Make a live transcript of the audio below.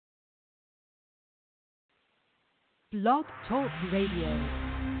Blog Talk Radio.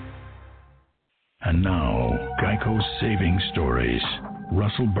 And now, Geico's Saving Stories.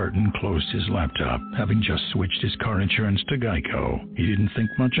 Russell Burton closed his laptop, having just switched his car insurance to Geico. He didn't think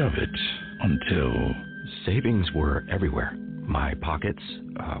much of it until... Savings were everywhere. My pockets,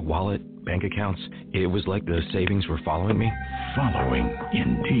 wallet, bank accounts. It was like the savings were following me. Following,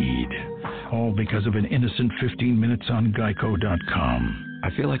 indeed. All because of an innocent 15 minutes on Geico.com. I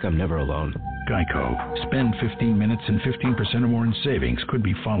feel like I'm never alone. Geico. Spend 15 minutes and 15% or more in savings could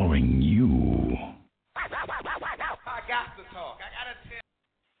be following you. I got to talk. I got to tell.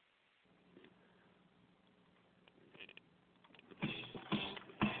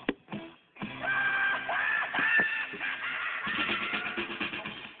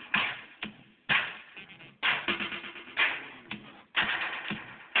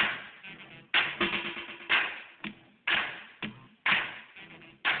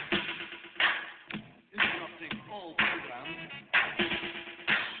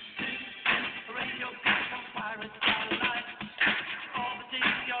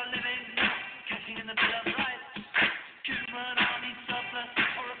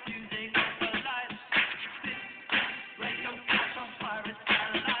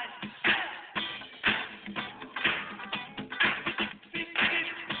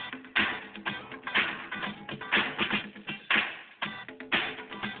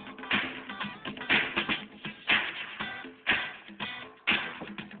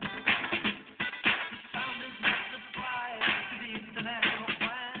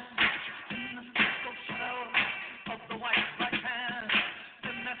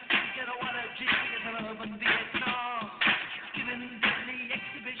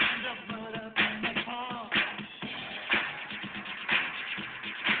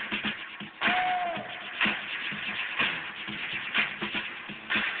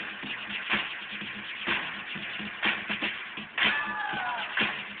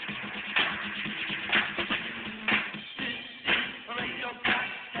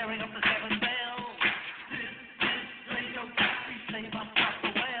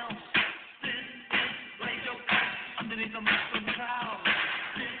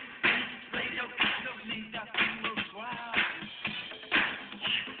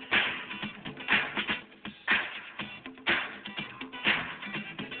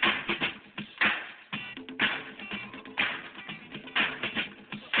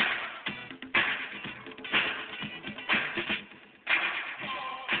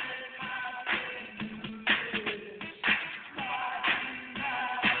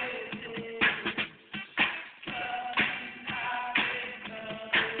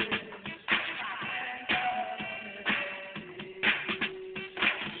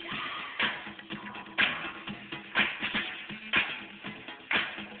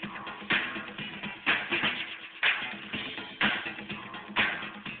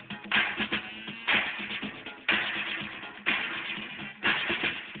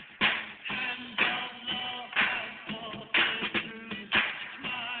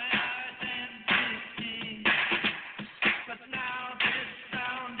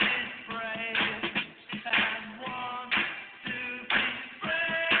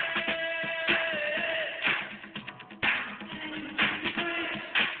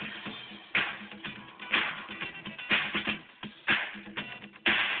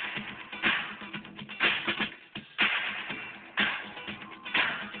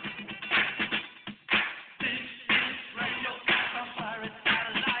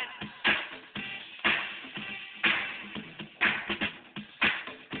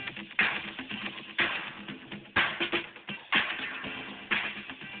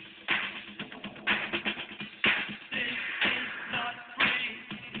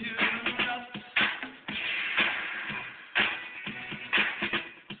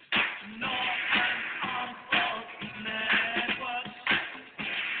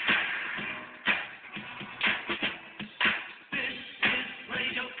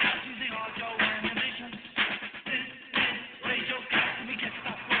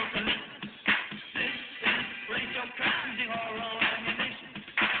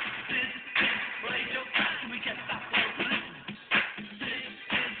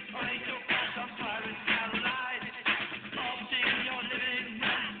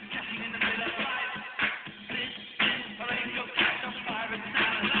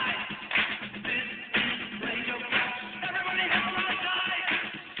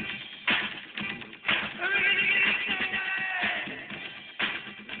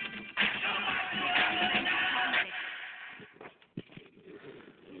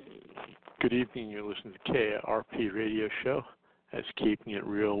 Good evening. You're listening to KRP Radio Show. That's Keeping It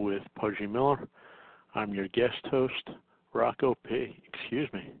Real with Pudgy Miller. I'm your guest host, Rocco P. Excuse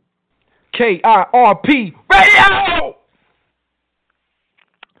me. KIRP Radio!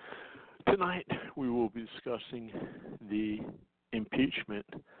 Tonight we will be discussing the impeachment,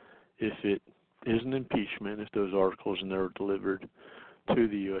 if it is an impeachment, if those articles are never delivered to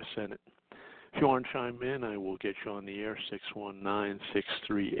the U.S. Senate. If you want to chime in, I will get you on the air,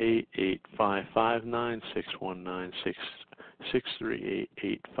 619-638-8559,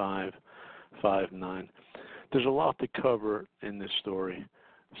 619-638-8559. There's a lot to cover in this story,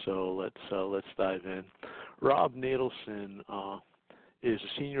 so let's dive in. Rob Nadelson is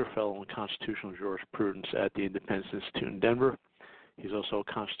a senior fellow in constitutional jurisprudence at the Independence Institute in Denver. He's also a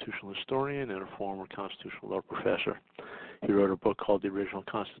constitutional historian and a former constitutional law professor. He wrote a book called The Original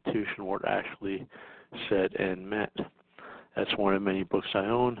Constitution, What It Actually Said and Meant. That's one of many books I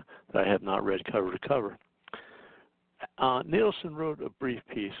own that I have not read cover to cover. Nadelson wrote a brief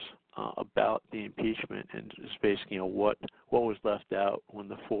piece about the impeachment and just basically what was left out when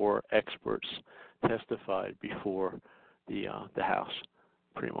the four experts testified before the House.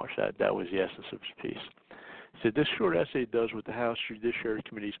 Pretty much that was the essence of his piece. He said, this short essay does what the House Judiciary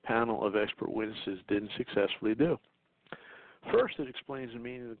Committee's panel of expert witnesses didn't successfully do. First, it explains the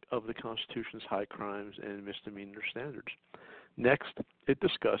meaning of the Constitution's high crimes and misdemeanor standards. Next, it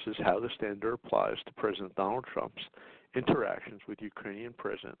discusses how the standard applies to President Donald Trump's interactions with Ukrainian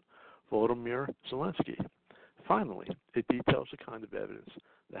President Volodymyr Zelensky. Finally, it details the kind of evidence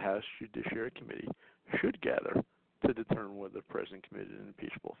the House Judiciary Committee should gather to determine whether the president committed an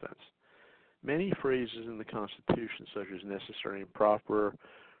impeachable offense. Many phrases in the Constitution, such as necessary and proper,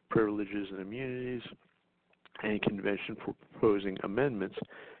 privileges and immunities, and convention for proposing amendments,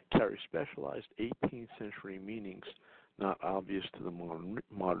 carry specialized 18th century meanings not obvious to the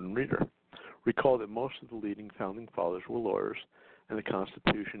modern reader. Recall that most of the leading founding fathers were lawyers, and the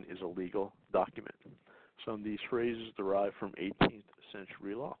Constitution is a legal document. Some of these phrases derive from 18th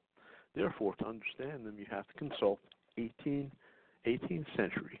century law. Therefore, to understand them, you have to consult 18th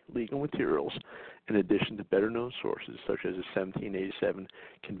century legal materials in addition to better-known sources such as the 1787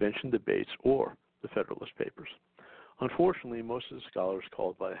 Convention debates or the Federalist Papers. Unfortunately, most of the scholars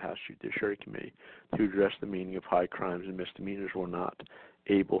called by the House Judiciary Committee to address the meaning of high crimes and misdemeanors were not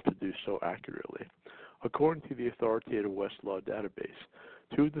able to do so accurately. According to the authoritative Westlaw database,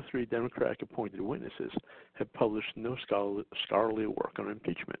 2 of the 3 Democratic-appointed witnesses have published no scholarly work on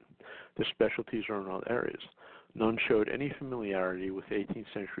impeachment. Their specialties are in other areas. None showed any familiarity with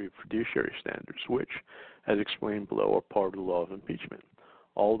 18th century fiduciary standards, which, as explained below, are part of the law of impeachment.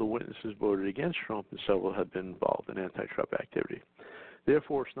 All the witnesses voted against Trump, and several have been involved in anti-Trump activity.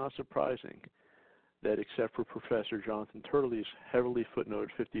 Therefore, it's not surprising that except for Professor Jonathan Turley's heavily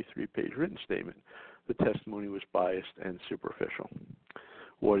footnoted 53-page written statement, the testimony was biased and superficial.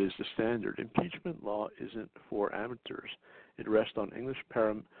 What is the standard? Impeachment law isn't for amateurs. It rests on English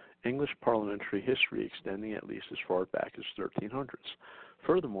parliamentary history extending at least as far back as 1300s.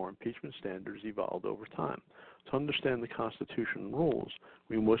 Furthermore, impeachment standards evolved over time. To understand the Constitution rules,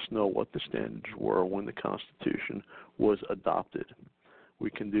 we must know what the standards were when the Constitution was adopted. We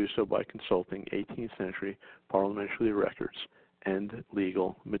can do so by consulting 18th century parliamentary records and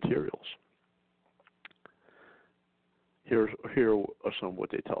legal materials. Here are some of what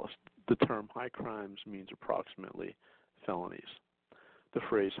they tell us. The term high crimes means approximately felonies. The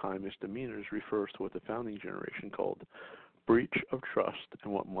phrase high misdemeanors refers to what the founding generation called breach of trust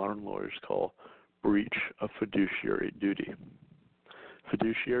and what modern lawyers call breach of fiduciary duty.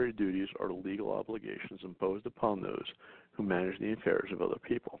 Fiduciary duties are the legal obligations imposed upon those who manage the affairs of other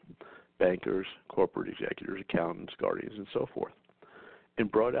people, bankers, corporate executors, accountants, guardians, and so forth. In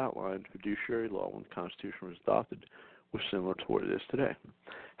broad outline, fiduciary law when the Constitution was adopted was similar to what it is today.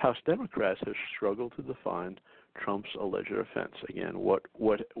 House Democrats have struggled to define Trump's alleged offense. Again, what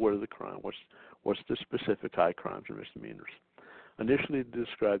are the crimes? What's the specific high crimes or misdemeanors? Initially, they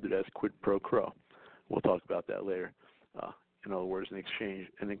described it as quid pro quo. We'll talk about that later. In other words, an exchange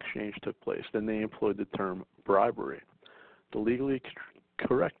took place. Then they employed the term bribery. The legally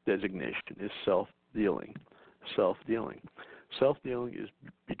correct designation is self-dealing. Self-dealing is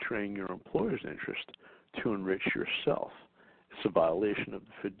betraying your employer's interest to enrich yourself. It's a violation of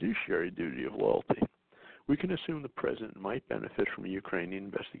the fiduciary duty of loyalty. We can assume the president might benefit from a Ukrainian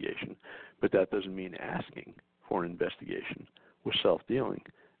investigation, but that doesn't mean asking for an investigation was self-dealing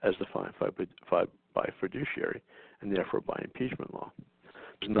as defined by fiduciary and therefore by impeachment law.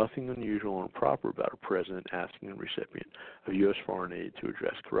 There's nothing unusual or improper about a president asking a recipient of U.S. foreign aid to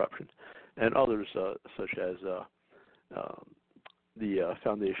address corruption. And others, such as the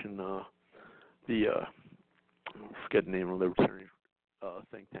foundation, forget the name of Libertarian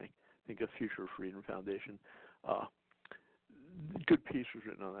think tank. Think of Future Freedom Foundation. Good piece was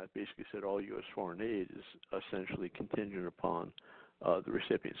written on that. Basically said all U.S. foreign aid is essentially contingent upon the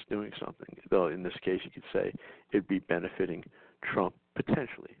recipients doing something. Though in this case, you could say it'd be benefiting Trump,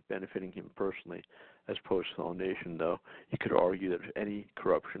 potentially benefiting him personally, as opposed to the whole nation. Though you could argue that if any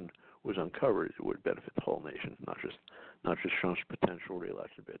corruption was uncovered, it would benefit the whole nation, not just Trump's potential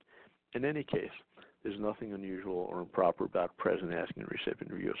reelection bid. In any case, there's nothing unusual or improper about a president asking the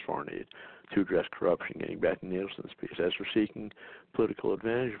recipient of U.S. foreign aid to address corruption. Getting back to Nielsen's piece, as for seeking political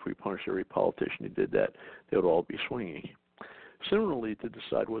advantage, if we punished every politician who did that, they would all be swinging. Similarly, to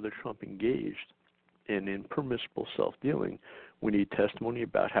decide whether Trump engaged in impermissible self-dealing, we need testimony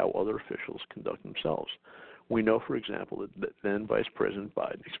about how other officials conduct themselves. We know, for example, that then Vice President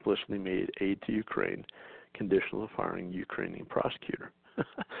Biden explicitly made aid to Ukraine conditional of hiring a Ukrainian prosecutor.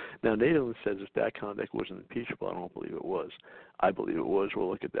 Now, Nathan says if that conduct wasn't impeachable, I don't believe it was. I believe it was. We'll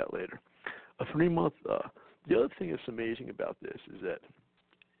look at that later. A 3-month. The other thing that's amazing about this is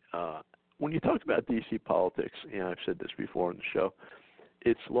that when you talk about D.C. politics, I've said this before on the show,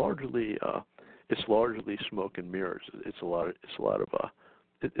 it's largely smoke and mirrors. It's a lot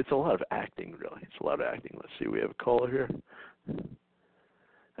of acting, really. It's a lot of acting. Let's see, we have a caller here.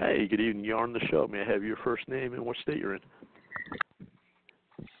 Hey, good evening. You're on the show. May I have your first name and what state you're in?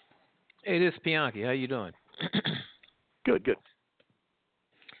 Hey, this is Bianchi. How you doing? Good.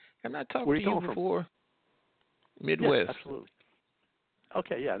 Have I talked to you before? From? Midwest. Yeah, absolutely.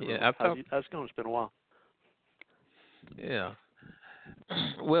 Okay, yeah. How's it going? It's been a while. Yeah.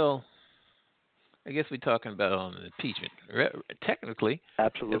 Well, I guess we're talking about on the impeachment. Technically,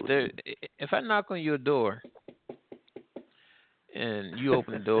 absolutely. If I knock on your door and you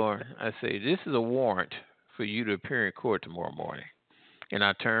open the door, I say, this is a warrant for you to appear in court tomorrow morning. And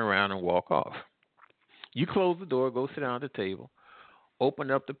I turn around and walk off. You close the door, go sit down at the table,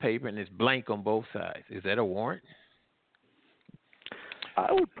 open up the paper, and it's blank on both sides. Is that a warrant?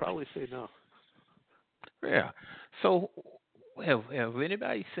 I would probably say no. Yeah. So have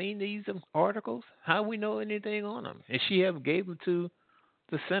anybody seen these articles? How we know anything on them? And she have gave them to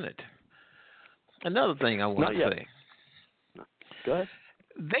the Senate. Another thing I want to say. No. Go ahead.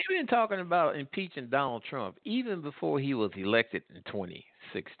 They've been talking about impeaching Donald Trump even before he was elected in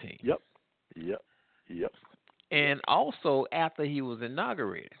 2016. Yep. And also after he was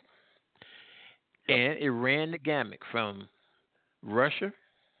inaugurated. Yep. And it ran the gamut from Russia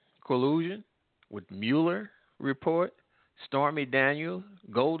collusion with Mueller report, Stormy Daniels,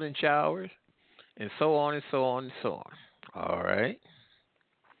 golden showers, and so on and so on and so on. All right.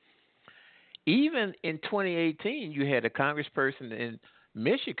 Even in 2018, you had a congressperson in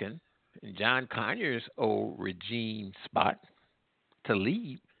Michigan, in John Conyers' old regime spot, to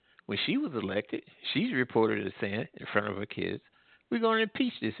leave. When she was elected, she's reported as saying in front of her kids, we're going to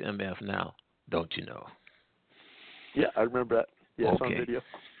impeach this MF now, don't you know? Yeah, I remember that. Yeah, okay. It's on video.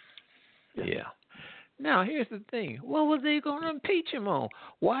 Yeah. Now, here's the thing. What were they going to impeach him on?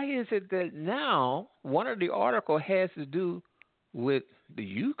 Why is it that now one of the articles has to do with the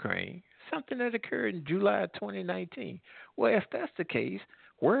Ukraine, something that occurred in July 2019? Well, if that's the case,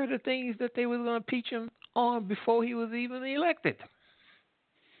 where are the things that they were going to impeach him on before he was even elected?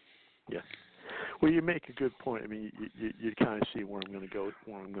 Yeah. Well, you make a good point. I mean, you kind of see where I'm going to go,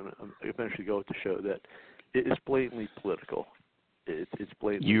 where I'm going to eventually go with the show, that it's blatantly political. It's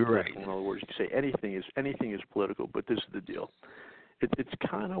blatantly You're political. right. In other words, you can say anything is political, but this is the deal. It's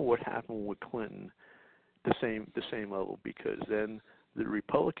kind of what happened with Clinton, the same level, because then the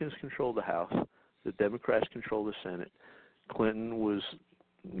Republicans controlled the House, the Democrats controlled the Senate. Clinton was,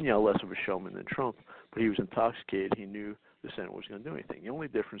 less of a showman than Trump, but he was intoxicated. He knew the Senate was going to do anything. The only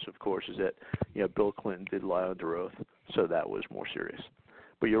difference, of course, is that Bill Clinton did lie under oath, so that was more serious.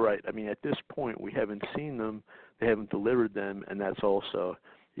 But you're right. I mean, at this point, we haven't seen them. They haven't delivered them, and that's also,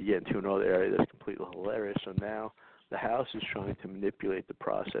 you get into another area that's completely hilarious. So now the House is trying to manipulate the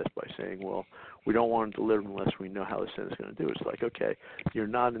process by saying, well, we don't want to deliver them unless we know how the Senate's going to do it. It's like, okay, you're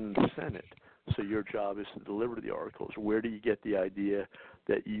not in the Senate, so your job is to deliver the articles. Where do you get the idea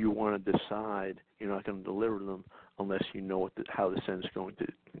that you want to decide you're not going to deliver them unless you know how the Senate's going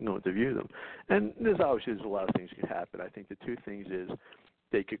to view them? And there's a lot of things that could happen. I think the two things is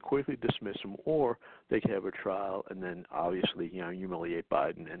they could quickly dismiss him, or they could have a trial and then obviously, humiliate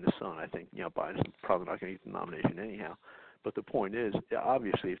Biden and the son. I think, Biden's probably not going to get the nomination anyhow. But the point is,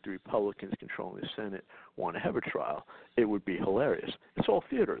 obviously, if the Republicans controlling the Senate want to have a trial, it would be hilarious. It's all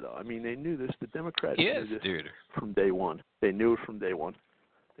theater, though. I mean, they knew this. The Democrats knew this theater. From day one. They knew it from day one.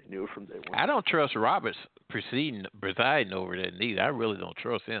 I don't trust Roberts presiding over that neither. I really don't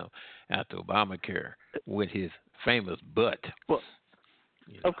trust him after Obamacare with his famous butt. Well,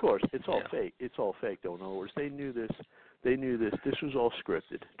 Of course, it's all fake. It's all fake, though. In other words, they knew this. They knew this. This was all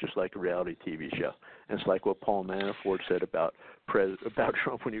scripted, just like a reality TV show. And it's like what Paul Manafort said about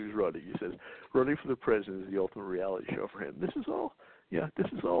Trump when he was running. He says, running for the president is the ultimate reality show for him. This is all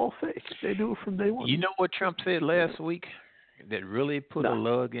fake. They knew it from day one. You know what Trump said last week that really put a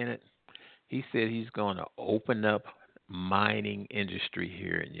lug in it? He said he's going to open up mining industry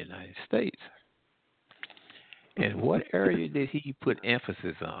here in the United States. And what area did he put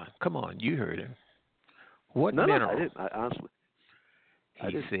emphasis on? Come on, you heard him. What mineral? No, I didn't. Honestly.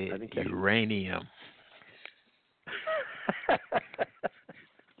 He said uranium.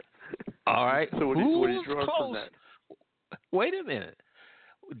 All right. So what did you draw from that? Wait a minute.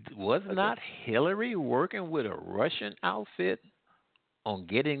 Was not Hillary working with a Russian outfit on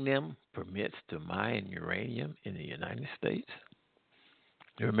getting them permits to mine uranium in the United States?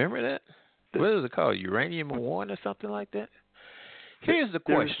 You remember that? What is it called? Uranium 1 or something like that? Here's the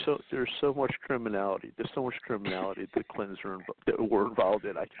question. There's so much criminality. There's so much criminality the Clintons were involved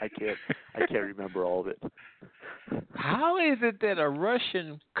in. I can't remember all of it. How is it that a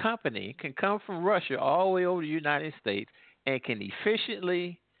Russian company can come from Russia all the way over to the United States and can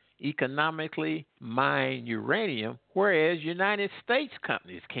efficiently, economically mine uranium, whereas United States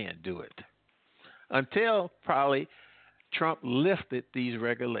companies can't do it? Until probably Trump lifted these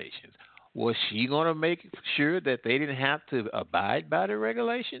regulations. Was she going to make sure that they didn't have to abide by the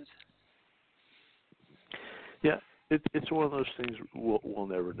regulations? Yeah, it's one of those things we'll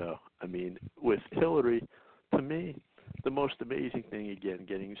never know. I mean, with Hillary, to me, the most amazing thing, again,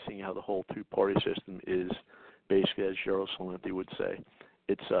 seeing how the whole two-party system is basically, as Gerald Salenti would say,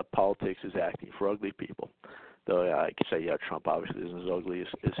 it's politics is acting for ugly people. Though I could say, Trump obviously isn't as ugly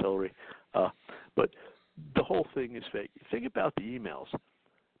as Hillary. But the whole thing is fake. Think about the emails.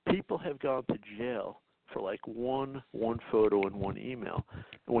 People have gone to jail for like one photo and one email.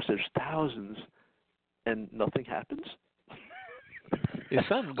 And once there's thousands and nothing happens. There's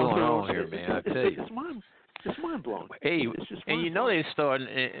something going on here, man. I tell you. It's mind blowing. Hey, and you know they're starting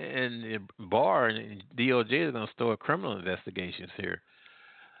in the bar, and DOJ is going to start criminal investigations here.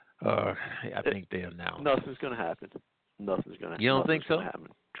 I think they announced. Nothing's going to happen. Nothing's going to happen. You don't think so? Happen.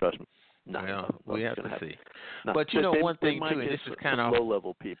 Trust me. No, well, we have to see. No, but you know one thing too, and this is kind of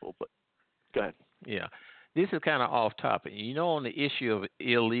low-level people. But go ahead. Yeah, this is kind of off topic. You know, on the issue of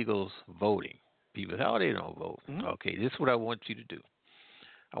illegals voting, people say, "Oh, they don't vote." Mm-hmm. Okay, this is what I want you to do.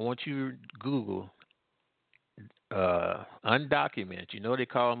 I want you to Google undocumented. You know they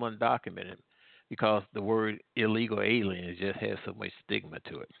call them undocumented because the word illegal alien just has so much stigma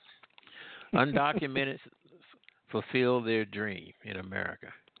to it. Undocumented fulfill their dream in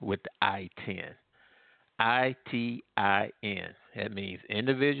America. With the I-10. I-T-I-N. That means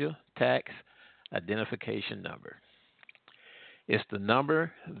individual tax identification number. It's the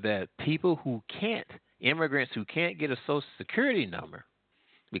number that immigrants who can't get a Social Security number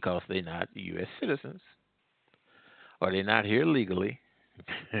because they're not U.S. citizens or they're not here legally,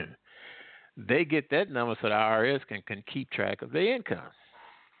 they get that number so the IRS can keep track of their income.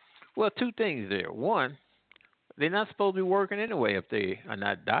 Well, two things there. One, they're not supposed to be working anyway if they are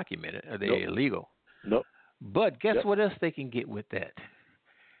not documented or they're illegal. Nope. But guess what else they can get with that?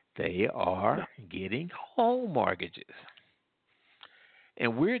 They are getting home mortgages.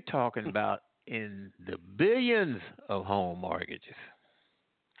 And we're talking about in the billions of home mortgages.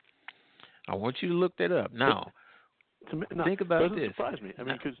 I want you to look that up. Now, think about this. It doesn't surprise me. I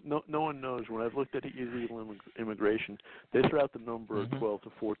mean, because no one knows. When I've looked at illegal immigration, they throw out the number of 12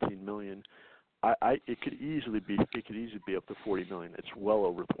 to 14 million. It could easily be up to 40 million. It's well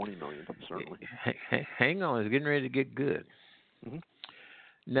over 20 million, certainly. Hang on, it's getting ready to get good. Mm-hmm.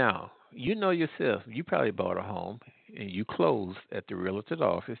 Now, you know yourself. You probably bought a home and you closed at the realtor's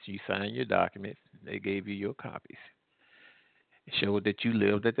office. You signed your documents. They gave you your copies. It showed that you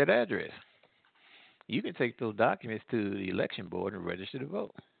lived at that address. You can take those documents to the election board and register to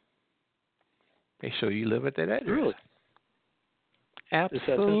vote. They show you live at that address. Really?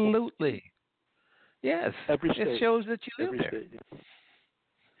 Absolutely. Yes. Every state. It shows that you live there. State,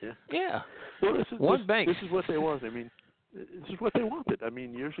 yeah. Yeah. Well, bank. This is what they want. I mean, this is what they wanted. I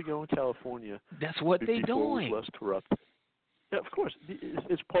mean, years ago in California, that's what they're doing. It was less corrupt. Yeah, of course.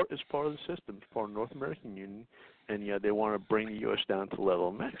 It's part of the system. It's part of the North American Union, and they want to bring the U.S. down to the level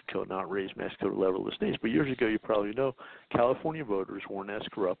of Mexico, not raise Mexico to the level of the states. But years ago, you probably know, California voters weren't as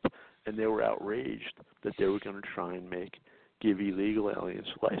corrupt, and they were outraged that they were going to try and give illegal aliens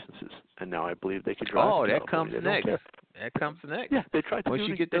licenses, and now I believe they could drive. Oh, that comes next. That comes next. Yeah, they tried to. Once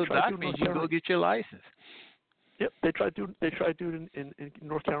you get those documents, you go get your license. Yep, they tried doing in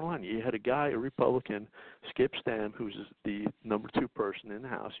North Carolina. You had a Republican, Skip Stam, who's the number 2 person in the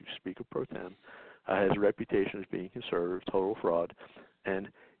House, Speaker pro tem, has a reputation as being conservative, total fraud, and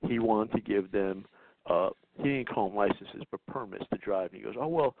he wanted to give them he didn't call them licenses but permits to drive. And he goes, oh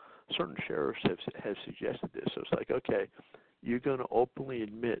well, certain sheriffs have suggested this. So it's like, okay, you're going to openly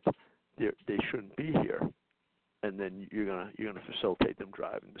admit they shouldn't be here, and then you're gonna facilitate them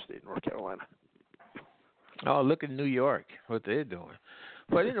driving the state of North Carolina. Oh, look at New York, what they're doing.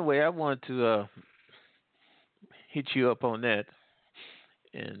 But anyway, I want to hit you up on that.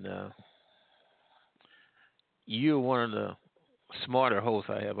 And you're one of the smarter hosts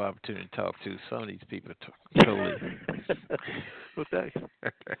I have opportunity to talk to. Some of these people are totally. Well, thanks.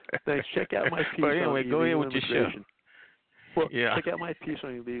 Thanks. Check out my piece but anyway, on go ahead with your show. Well, yeah. Check out my piece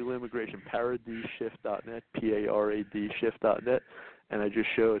on illegal immigration, paradishift.net, PARADShift.net, and I just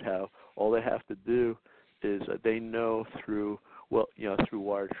showed how all they have to do is they know through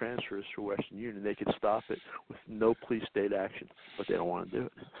wire transfers through Western Union, they could stop it with no police state action, but they don't want to do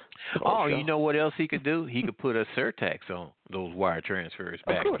it. Oh, you know what else he could do? He could put a surtax on those wire transfers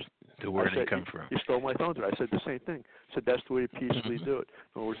back to where they come from. You stole my thunder. I said the same thing. I said that's the way to peacefully do it.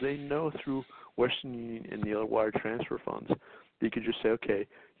 In other words, they know through Western Union and the other wire transfer funds, you could just say, okay,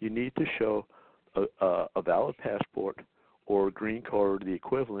 you need to show a valid passport or a green card or the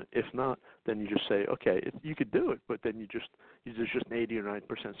equivalent. If not, then you just say, okay, you could do it, but then there's just an 80 or 90%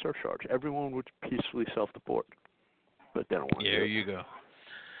 surcharge. Everyone would peacefully self-deport, but they don't want to do it. There you go.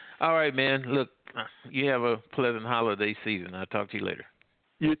 All right, man. Look, you have a pleasant holiday season. I'll talk to you later.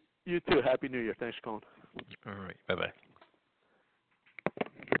 You too. Happy New Year. Thanks for calling. All right. Bye-bye.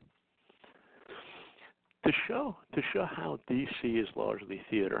 To show how D.C. is largely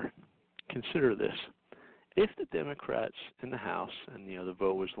theater, consider this. If the Democrats in the House, and the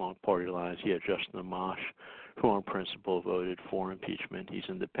vote was along party lines, you had Justin Amash, who on principle voted for impeachment. He's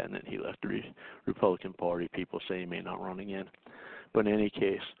independent. He left the Republican Party. People say he may not run again. But in any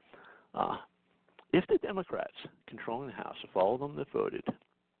case, if the Democrats controlling the House, if all of them that voted,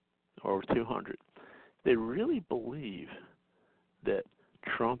 over 200, they really believe that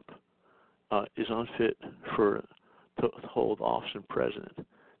Trump is unfit to hold office as president,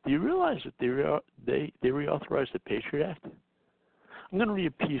 do you realize that they reauthorized the Patriot Act? I'm going to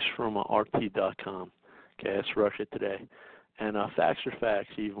read a piece from RT.com. Okay, that's Russia Today. And facts are facts.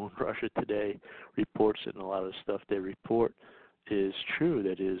 Even when Russia Today reports it, and a lot of the stuff they report is true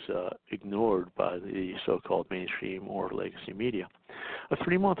that is ignored by the so-called mainstream or legacy media. A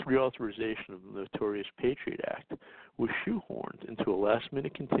 3-month reauthorization of the notorious Patriot Act was shoehorned into a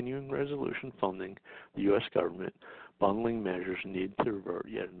last-minute continuing resolution funding the U.S. government, bundling measures needed to revert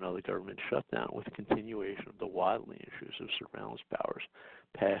yet another government shutdown with a continuation of the wildly intrusive surveillance powers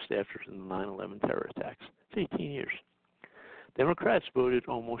passed after the 9/11 terror attacks. It's 18 years. Democrats voted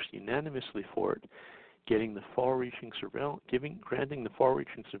almost unanimously for it, granting the far-reaching surveillance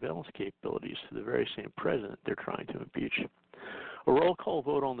capabilities to the very same president they're trying to impeach. A roll call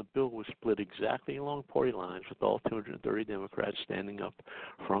vote on the bill was split exactly along party lines, with all 230 Democrats standing up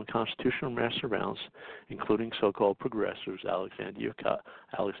for unconstitutional mass surveillance, including so-called progressives Alexandria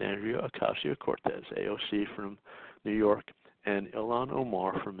Ocasio-Cortez, AOC from New York, and Ilhan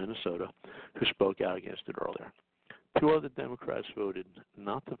Omar from Minnesota, who spoke out against it earlier. 2 other Democrats opted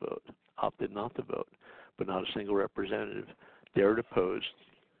not to vote, but not a single representative dared oppose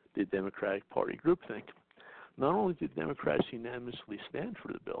the Democratic Party groupthink. Not only did Democrats unanimously stand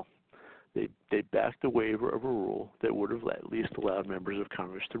for the bill, they backed a waiver of a rule that would have at least allowed members of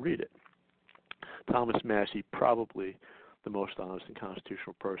Congress to read it. Thomas Massey, probably the most honest and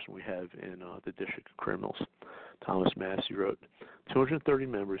constitutional person we have in the District of Criminals. Thomas Massey wrote, 230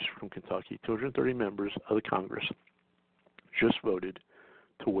 members from Kentucky, 230 members of the Congress just voted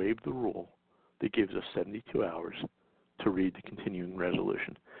to waive the rule that gives us 72 hours to read the continuing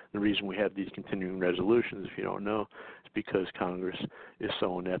resolution. The reason we have these continuing resolutions, if you don't know, is because Congress is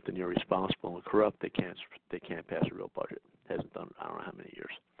so inept and irresponsible and corrupt they can't pass a real budget. Hasn't done it, I don't know how many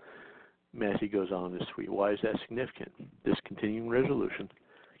years. Massey goes on in this tweet, why is that significant? This continuing resolution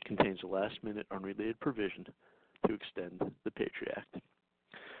contains a last-minute unrelated provision to extend the Patriot Act.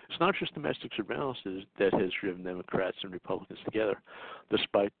 It's not just domestic surveillance that has driven Democrats and Republicans together.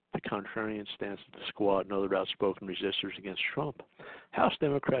 Despite the contrarian stance of the Squad and other outspoken resistors against Trump, House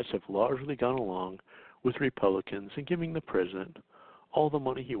Democrats have largely gone along with Republicans in giving the president all the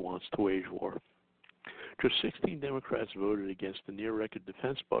money he wants to wage war. Just 16 Democrats voted against the near-record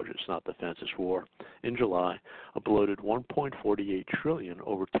defense budgets, not defense, it's war, in July, a bloated $1.48 trillion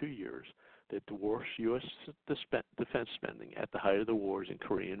over 2 years that dwarfs U.S. defense spending at the height of the wars in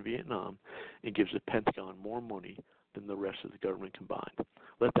Korea and Vietnam and gives the Pentagon more money than the rest of the government combined.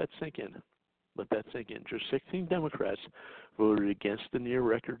 Let that sink in. Let that sink in. Just 16 Democrats voted against the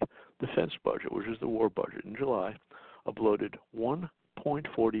near-record defense budget, which is the war budget, in July, a bloated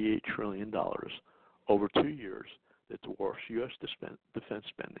 $1.48 trillion over 2 years that dwarfs U.S. defense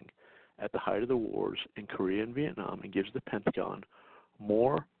spending at the height of the wars in Korea and Vietnam and gives the Pentagon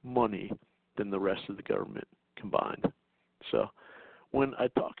more money than the rest of the government combined. So when I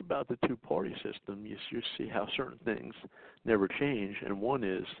talk about the two-party system, you see how certain things never change, and one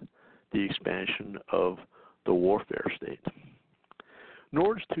is the expansion of the warfare state.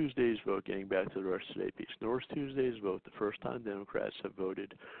 Nor is Tuesday's vote, getting back to the rest of today's piece, nor is Tuesday's vote the first time Democrats have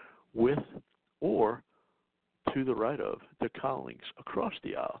voted with or to the right of their colleagues across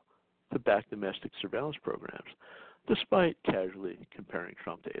the aisle to back domestic surveillance programs, despite casually comparing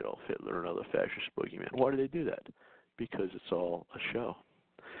Trump to Adolf Hitler and other fascist boogeymen. Why do they do that? Because it's all a show.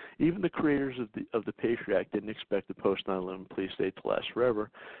 Even the creators of the Patriot Act didn't expect the post-9/11 police state to last forever,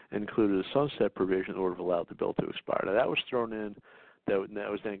 and included a sunset provision that would have allowed the bill to expire. Now that was thrown in. That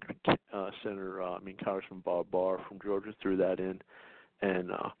was then Congressman Bob Barr from Georgia threw that in,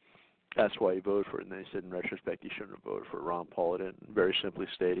 and that's why he voted for it. And then he said, in retrospect, he shouldn't have voted for it. Ron Paul did, very simply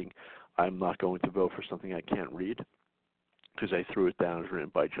stating, "I'm not going to vote for something I can't read," because I threw it down. It was written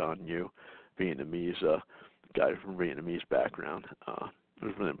by John Yoo, Vietnamese guy from Vietnamese background. It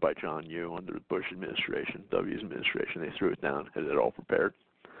was written by John Yoo under the Bush administration, W's administration. They threw it down, had it all prepared,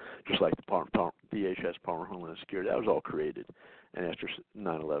 just like the DHS, Department of Homeland Security. That was all created, and after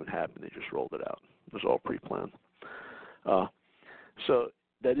 9/11 happened, they just rolled it out. It was all pre-planned. So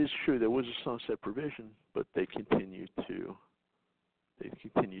that is true. There was a sunset provision, but they continued to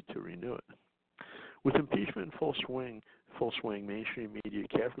renew it. With impeachment in full swing, mainstream media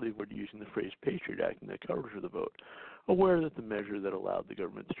carefully avoided using the phrase Patriot Act in their coverage of the vote, aware that the measure that allowed the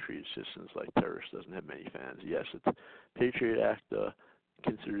government to treat citizens like terrorists doesn't have many fans. Yes, the Patriot Act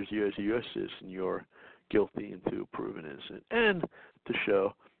considers you as a U.S. citizen, you're guilty until proven innocent, and to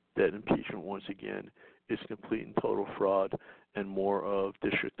show that impeachment, once again, is complete and total fraud and more of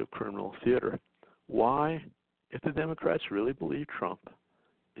District of Criminal Theater. Why, if the Democrats really believe Trump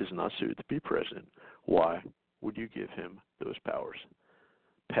is not suited to be president, why would you give him those powers?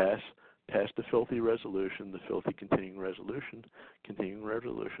 Pass the filthy resolution, the filthy continuing resolution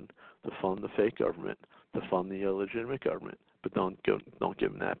to fund the fake government, to fund the illegitimate government, but don't give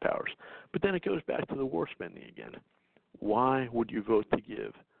them that powers. But then it goes back to the war spending again. Why would you vote to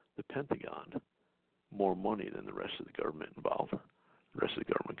give the Pentagon more money than the rest of the government involved, the rest of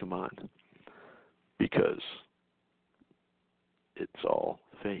the government combined? Because it's all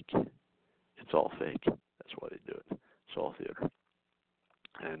fake. It's all fake. That's why they do it. It's all theater.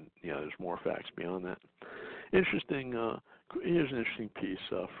 And, there's more facts beyond that. Interesting, here's an interesting piece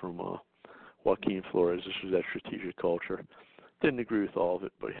from Joaquin Flores. This was at Strategic Culture. Didn't agree with all of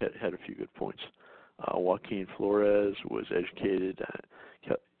it, but had a few good points. Joaquin Flores was educated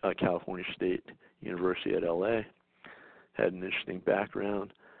at California State University at L.A., had an interesting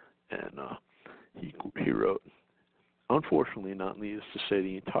background, and he wrote, "Unfortunately, not needless to say,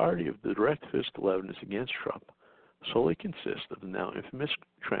 the entirety of the direct physical evidence against Trump solely consists of the now infamous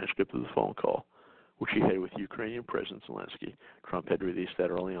transcript of the phone call, which he had with Ukrainian President Zelensky. Trump had released that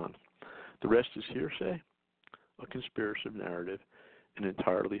early on. The rest is hearsay, a conspiracy narrative, and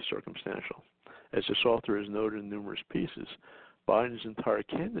entirely circumstantial. As this author has noted in numerous pieces, Biden's entire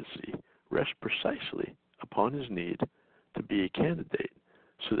candidacy rests precisely upon his need to be a candidate,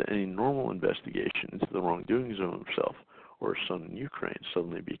 so that any normal investigation into the wrongdoings of himself or his son in Ukraine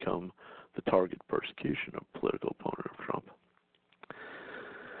suddenly become the target persecution of political opponent of Trump."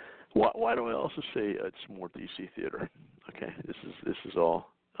 Why do I also say it's more DC theater? Okay, this is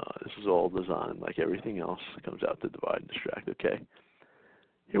all designed, like everything else, comes out to divide and distract. Okay,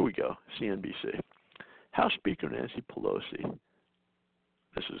 here we go. CNBC. House Speaker Nancy Pelosi.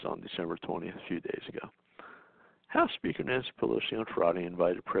 This is on December 20th, a few days ago. House Speaker Nancy Pelosi on Friday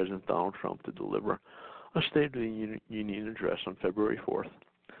invited President Donald Trump to deliver a State of the Union address on February 4th.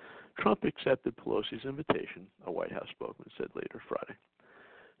 Trump accepted Pelosi's invitation, a White House spokesman said later Friday.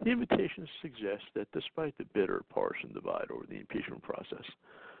 The invitation suggests that despite the bitter partisan divide over the impeachment process,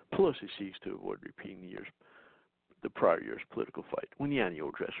 Pelosi seeks to avoid repeating the prior year's political fight when the annual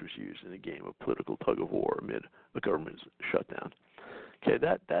address was used in a game of political tug-of-war amid a government shutdown. Okay,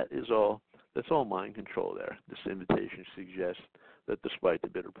 that is all That's all mind control there. This invitation suggests that despite the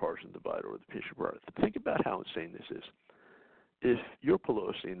bitter partisan divide over the impeachment part, think about how insane this is. If you're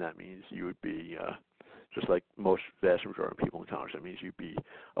Pelosi, and that means you would be, just like most vast majority of people in Congress, that means you'd be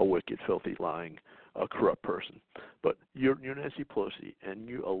a wicked, filthy, lying, corrupt person. But you're Nancy Pelosi, and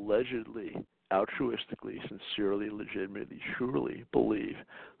you allegedly, altruistically, sincerely, legitimately, truly believe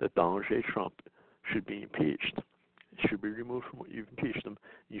that Donald J. Trump should be impeached. Should be removed from what you've impeached him.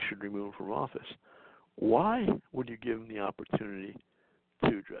 You should remove him from office. Why would you give him the opportunity to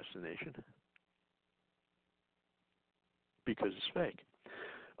address the nation? Because it's fake.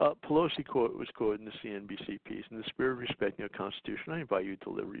 Pelosi was quoted in the CNBC piece, "In the spirit of respecting our Constitution, I invite you to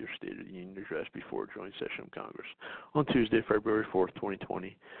deliver your State of the Union address before a joint session of Congress on Tuesday, February 4th,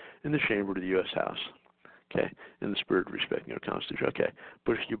 2020, in the chamber of the U.S. House." Okay, in the spirit of respecting our Constitution. Okay,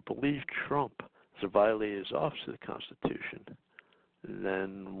 but if you believe Trump to violate his office of the Constitution,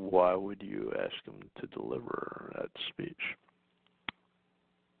 then why would you ask him to deliver that speech?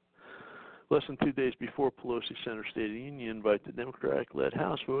 Less than 2 days before Pelosi sent her State of the Union invite, the Democratic-led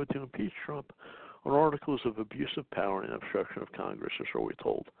House voted to impeach Trump on articles of abuse of power and obstruction of Congress, or so we're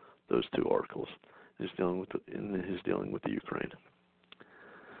told. Those two articles in his dealing with the Ukraine.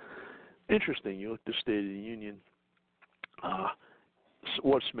 Interesting. You look at the State of the Union.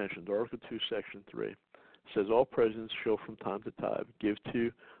 What's mentioned, Article 2, Section 3, says all presidents shall from time to time give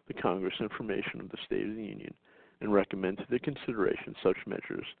to the Congress information of the State of the Union and recommend to the consideration such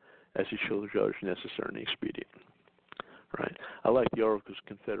measures as he shall judge necessary and expedient. Right. I like the Articles of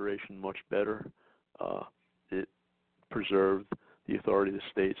Confederation much better. It preserved the authority of the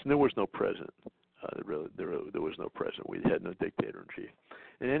states, and there was no president. There was no president. We had no dictator in chief.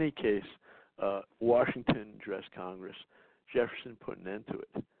 In any case, Washington addressed Congress. Jefferson put an end to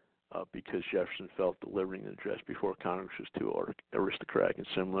it because Jefferson felt delivering an address before Congress was too aristocratic and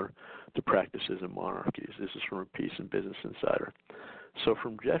similar to practices in monarchies. This is from a piece in Business Insider. So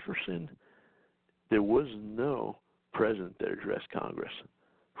from Jefferson, there was no president that addressed Congress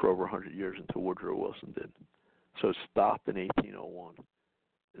for over 100 years until Woodrow Wilson did. So it stopped in 1801,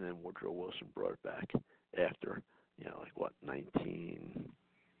 and then Woodrow Wilson brought it back after, 19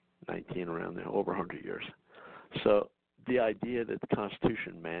 around there, over 100 years. So the idea that the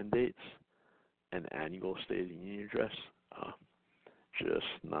Constitution mandates an annual State of the Union address, just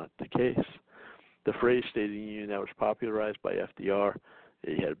not the case. The phrase State of the Union that was popularized by FDR,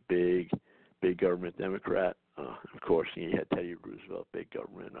 he had a big government Democrat. Of course, he had Teddy Roosevelt, big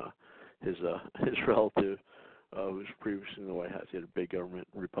government. His relative, who was previously in the White House, he had a big government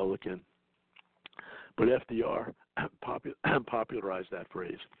Republican. But FDR popularized that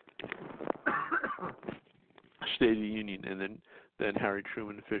phrase, State of the Union, and then Harry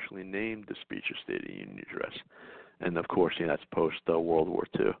Truman officially named the speech a State of the Union address. And of course, that's post World War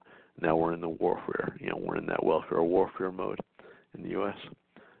II. Now we're in the warfare. We're in that welfare warfare mode in the U.S.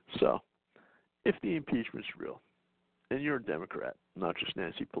 So, if the impeachment's real, and you're a Democrat, not just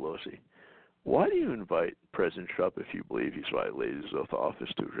Nancy Pelosi, why do you invite President Trump if you believe he's violated his oath of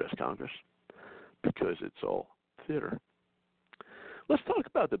office to address Congress? Because it's all theater. Let's talk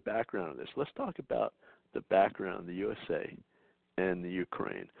about the background of this. Let's talk about the background of the USA and the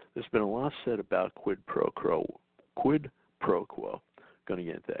Ukraine. There's been a lot said about quid pro quo. Going to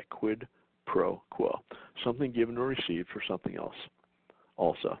get into that. Quid pro quo. Something given or received for something else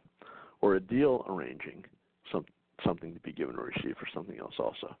also. Or a deal arranging something to be given or received for something else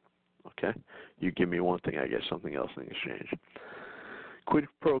also. Okay? You give me one thing, I get something else in exchange. Quid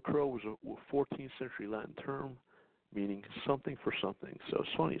pro quo was a 14th century Latin term meaning something for something. So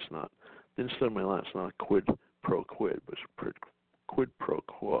it's funny, it's not. Didn't study my Latin, it's not quid pro quid, but it's quid pro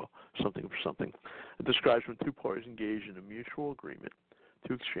quo, something for something. It describes when two parties engage in a mutual agreement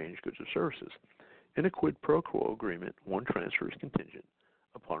to exchange goods or services. In a quid pro quo agreement, one transfer is contingent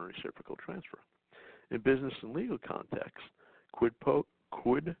upon a reciprocal transfer. In business and legal contexts, quid pro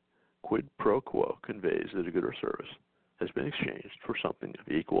quo conveys that a good or service has been exchanged for something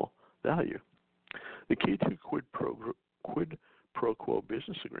of equal value. The key to quid pro quo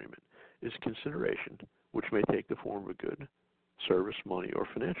business agreement is consideration, which may take the form of a good, service, money, or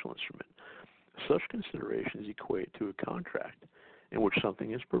financial instrument. Such consideration is equated to a contract in which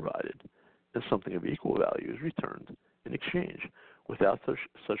something is provided and something of equal value is returned in exchange. Without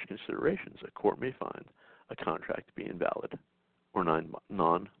such considerations, a court may find a contract to be invalid or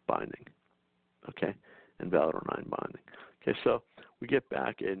non-binding. Okay? Invalid or non-binding. Okay, so we get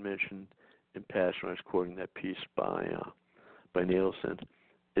back, I had mentioned in past when I was quoting that piece by Nielsen,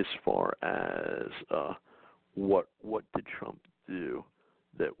 as far as what did Trump do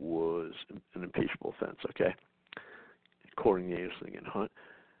that was an impeachable offense, okay? According to Nielsen and Hunt,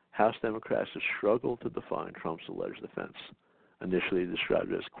 House Democrats have struggled to define Trump's alleged offense. Initially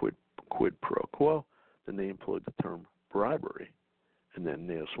described as quid pro quo, then they employed the term bribery. And then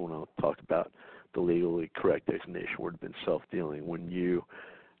they also want to talk about the legally correct designation would have been self-dealing, when you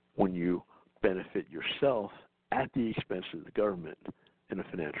benefit yourself at the expense of the government in a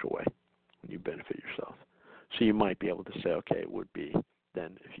financial way, when you benefit yourself. So you might be able to say, okay, it would be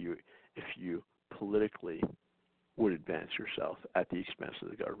then if you politically would advance yourself at the expense of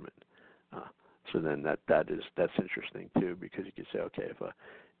the government. So then that's interesting too, because you could say, okay,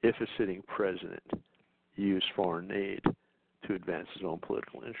 if a sitting president used foreign aid to advance his own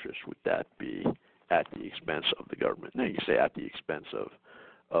political interests, would that be at the expense of the government? No, you say at the expense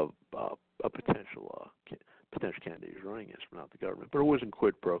of a potential candidate who's running against, but not the government. But it wasn't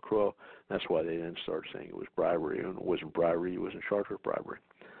quid pro quo. That's why they then started saying it was bribery, and it wasn't bribery. He wasn't charged with bribery.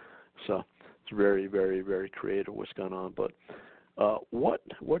 So it's very, very, very creative what's going on. But what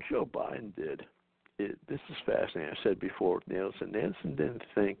Joe Biden did, this is fascinating. I said before with Nansen. Nansen didn't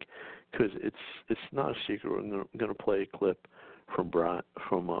think, because it's not a secret. We're going to play a clip from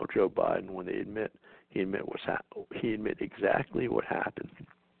Joe Biden when he admit exactly what happened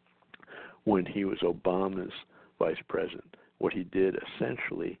when he was Obama's vice president. What he did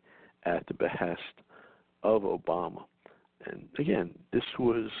essentially at the behest of Obama. And again, this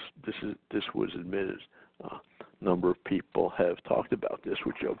was admitted. A number of people have talked about this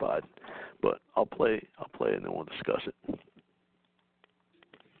with Joe Biden, but I'll play and then we'll discuss it.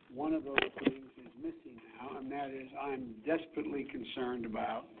 One of those things is missing now, and that is I'm desperately concerned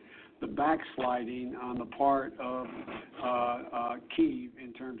about the backsliding on the part of Kyiv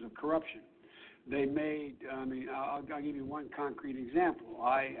in terms of corruption. They made, I'll give you one concrete example.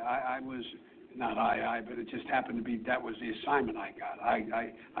 I was, not but it just happened to be, that was the assignment I got.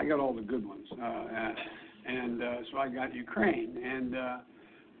 I got all the good ones. So I got Ukraine. And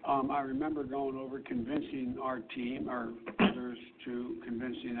I remember going over convincing our team, or others, to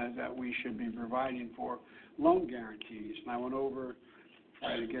convincing us that we should be providing for loan guarantees. And I went over,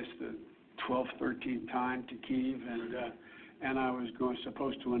 I guess, the 12th, 13th time to Kyiv, and I was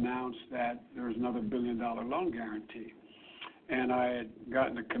supposed to announce that there was another $1 billion loan guarantee. And I had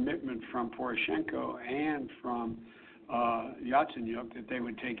gotten a commitment from Poroshenko and from Yatsenyuk that they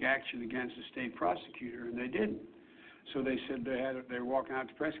would take action against the state prosecutor, and they didn't. So they said they were walking out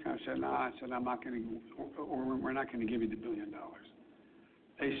to press conference. I said, no, I'm not going to, or we're not going to give you the $1 billion.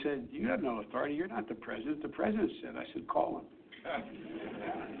 They said, you have no authority. You're not the president. The president said. I said, call him.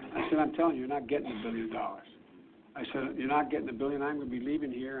 I said, I'm telling you, you're not getting the $1 billion. I said, you're not getting the $1 billion. I'm going to be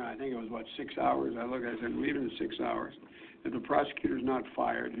leaving here. I think it was, 6 hours. I said, I'm leaving in 6 hours. If the prosecutor's not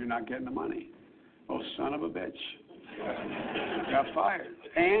fired, you're not getting the money. Oh, son of a bitch. Got fired.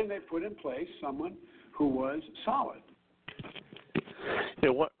 And they put in place someone who was solid. Yeah,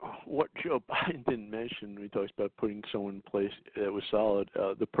 what Joe Biden didn't mention when he talks about putting someone in place that was solid,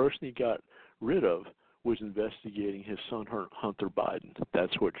 the person he got rid of was investigating his son Hunter Biden.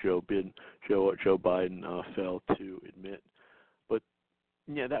 That's what Joe Biden failed to admit. But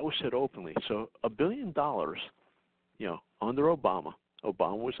yeah, that was said openly. So $1 billion, under Obama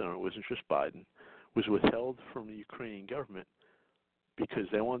was on it. It wasn't just Biden. Was withheld from the Ukrainian government because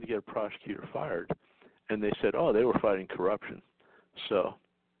they wanted to get a prosecutor fired, and they said, oh, they were fighting corruption. So,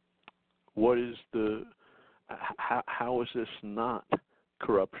 what is how is this not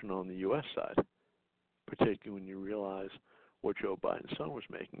corruption on the U.S. side, particularly when you realize what Joe Biden's son was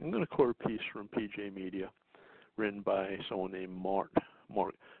making? I'm going to quote a piece from PJ Media, written by someone named Matt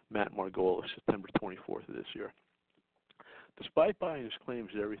Margolis, September 24th of this year. Despite Biden's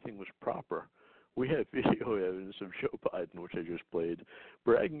claims that everything was proper, we have video evidence of Joe Biden, which I just played,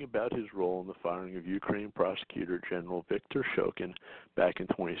 bragging about his role in the firing of Ukraine Prosecutor General Viktor Shokin back in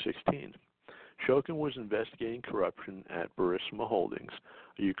 2016. Shokin was investigating corruption at Burisma Holdings,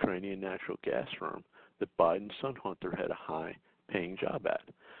 a Ukrainian natural gas firm that Biden's son Hunter had a high-paying job at.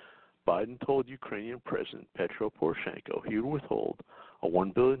 Biden told Ukrainian President Petro Poroshenko he would withhold a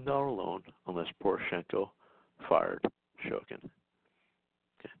 $1 billion loan unless Poroshenko fired Shokin.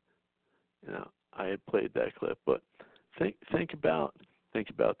 Okay. I had played that clip, but think about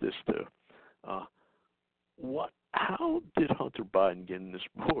this too. How did Hunter Biden get in this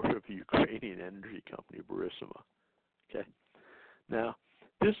board of a Ukrainian energy company, Burisma? Okay. Now,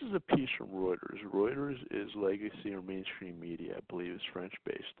 this is a piece from Reuters. Reuters is legacy or mainstream media. I believe it's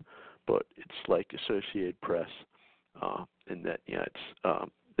French-based, but it's like Associated Press in that it's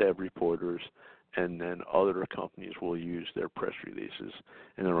they have reporters and then other companies will use their press releases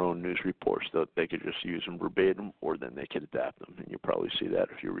and their own news reports. That they could just use them verbatim, or then they could adapt them. And you probably see that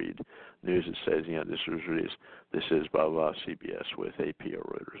if you read news that says, this is blah blah CBS with AP or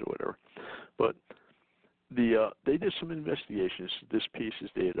Reuters or whatever. But they did some investigations. This piece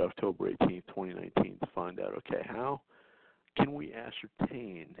is dated October 18th, 2019, to find out, okay, how can we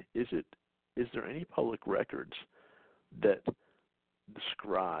ascertain, is there any public records that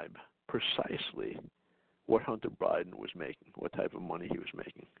describe precisely what Hunter Biden was making, what type of money he was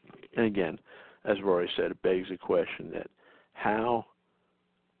making? And again, as I've already said, it begs the question that how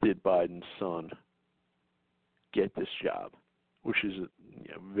did Biden's son get this job? Which is a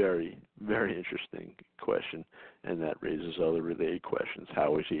very, very interesting question, and that raises other related questions.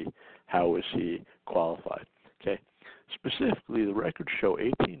 How is he qualified? Okay. Specifically, the records show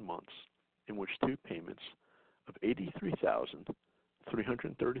 18 months in which two payments of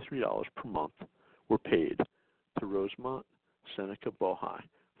 $83,333 per month were paid to Rosemont Seneca Bohai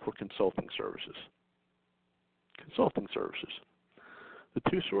for consulting services. The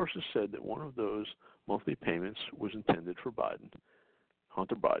two sources said that one of those monthly payments was intended for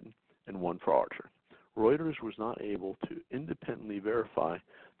Hunter Biden, and one for Archer. Reuters was not able to independently verify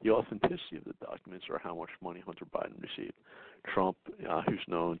the authenticity of the documents or how much money Hunter Biden received. Trump, who's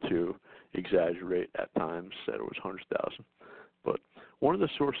known to exaggerate at times, said it was $100,000. But one of the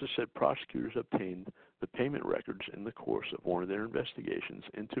sources said prosecutors obtained the payment records in the course of one of their investigations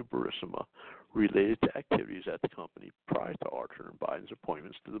into Burisma related to activities at the company prior to Archer and Biden's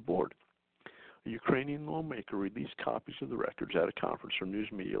appointments to the board. A Ukrainian lawmaker released copies of the records at a conference for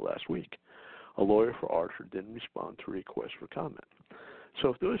news media last week. A lawyer for Archer didn't respond to a request for comment. So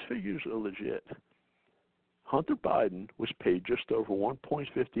if those figures are legit, Hunter Biden was paid just over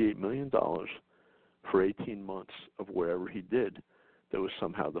 $1.58 million for 18 months of wherever he did that was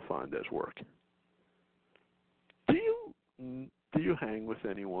somehow defined as work. Do you hang with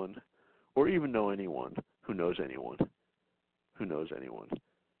anyone, or even know anyone who knows anyone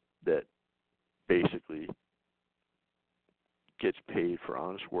that basically gets paid for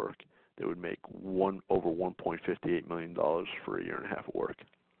honest work that would make over $1.58 million for a year and a half of work?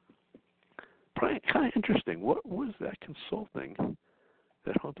 Probably kind of interesting. What was that consulting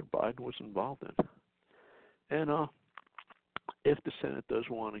that Hunter Biden was involved in? And if the Senate does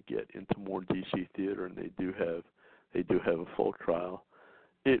want to get into more D.C. theater, and they do have a full trial,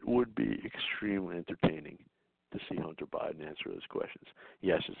 it would be extremely entertaining to see Hunter Biden answer those questions.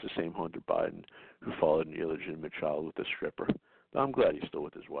 Yes, it's the same Hunter Biden who fathered an illegitimate child with a stripper. But I'm glad he's still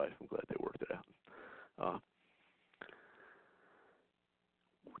with his wife. I'm glad they worked it out.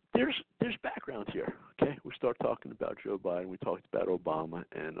 There's background here, okay? We start talking about Joe Biden. We talked about Obama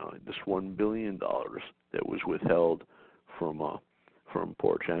and this $1 billion that was withheld from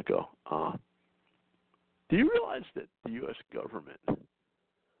Poroshenko. Do you realize that the U.S.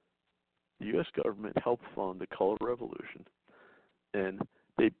 government helped fund the Color Revolution, and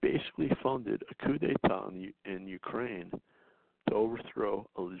they basically funded a coup d'etat in Ukraine to overthrow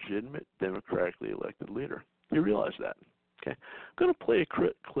a legitimate, democratically elected leader? Do you realize that? Okay, I'm going to play a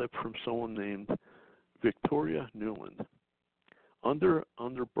clip from someone named Victoria Nuland. Under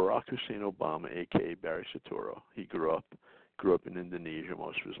Barack Hussein Obama, a.k.a. Barry Soetoro, he grew up in Indonesia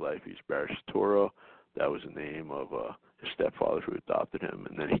most of his life. He's Barry Soetoro. That was the name of his stepfather who adopted him,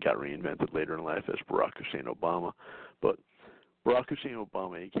 and then he got reinvented later in life as Barack Hussein Obama. But Barack Hussein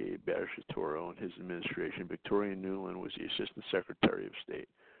Obama, a.k.a. Barry Soetoro, and his administration, Victoria Nuland was the Assistant Secretary of State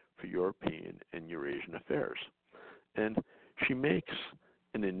for European and Eurasian Affairs. And she makes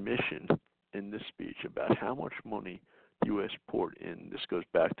an admission in this speech about how much money the U.S. poured in. This goes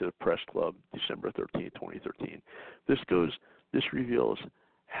back to the Press Club, December 13, 2013. This reveals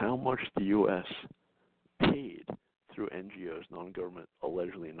how much the U.S. paid through NGOs,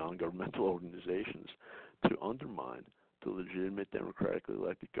 allegedly non-governmental organizations, to undermine the legitimate democratically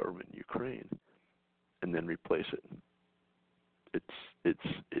elected government in Ukraine, and then replace it.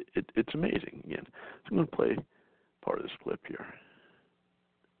 It's amazing. Again, so I'm going to play part of this clip here.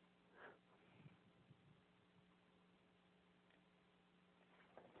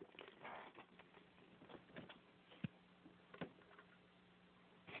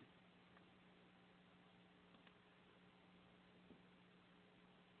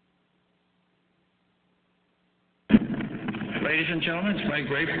 Ladies and gentlemen, it's my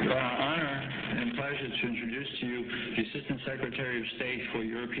great honor and pleasure to introduce to you the Assistant Secretary of State for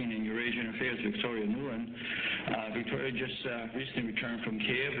European and Eurasian Affairs, Victoria Nuland. Victoria just recently returned from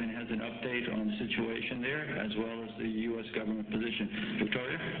Kiev and has an update on the situation there, as well as the U.S. government position.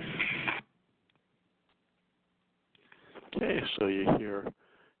 Victoria? Okay, so you hear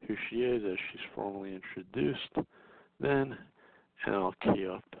who she is as she's formally introduced, then, and I'll key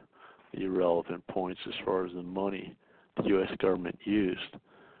up the irrelevant points as far as the money the U.S. government used,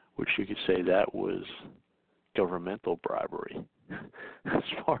 which you could say that was governmental bribery. As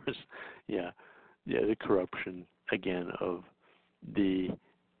far as, the corruption, again, of the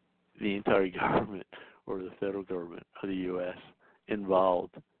entire government or the federal government of the U.S.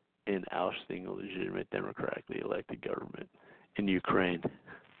 involved in ousting a legitimate democratically elected government in Ukraine.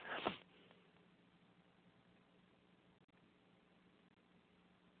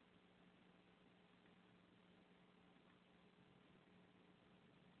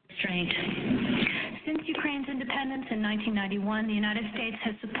 Since Ukraine's independence in 1991, the United States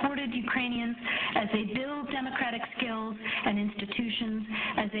has supported Ukrainians as they build democratic skills and institutions,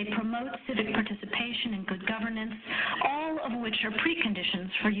 as they promote civic participation and good governance, all of which are preconditions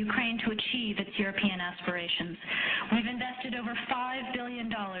for Ukraine to achieve its European aspirations. We've invested over $5 billion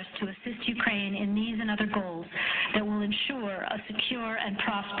to assist Ukraine in these and other goals that will ensure a secure and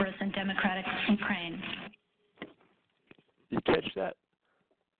prosperous and democratic Ukraine. You catch that?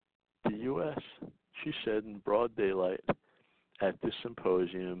 The U.S., she said in broad daylight at this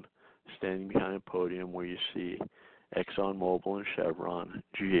symposium, standing behind a podium where you see ExxonMobil and Chevron,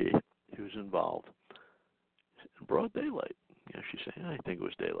 GE, who's involved. In broad daylight. She's saying, I think it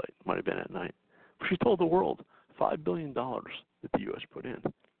was daylight. Might have been at night. But she told the world $5 billion that the U.S. put in.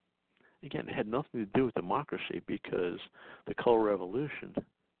 Again, it had nothing to do with democracy because the color revolution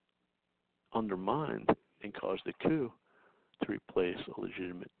undermined and caused a coup to replace a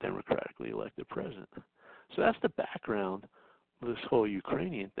legitimate democratically elected president. So that's the background of this whole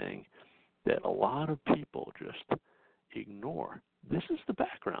Ukrainian thing that a lot of people just ignore. This is the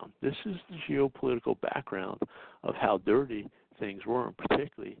background. This is the geopolitical background of how dirty things were, and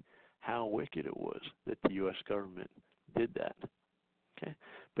particularly how wicked it was that the U.S. government did that. Okay?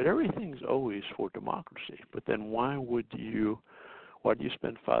 But everything's always for democracy. But then why do you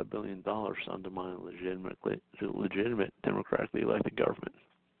spend $5 billion to undermine a legitimate democratically elected government?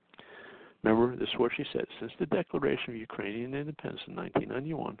 Remember, this is what she said. Since the declaration of Ukrainian independence in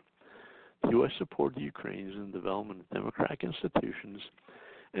 1991, the U.S. supported the Ukrainians in the development of democratic institutions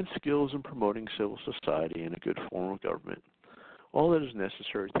and skills in promoting civil society and a good form of government, all that is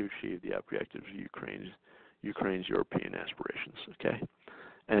necessary to achieve the objectives of Ukraine's European aspirations. Okay,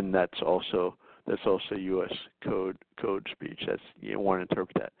 and that's also U.S. code speech. That's, you want to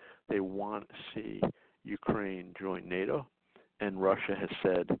interpret that. They want to see Ukraine join NATO, and Russia has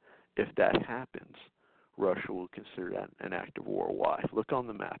said if that happens, Russia will consider that an act of war. Why? Look on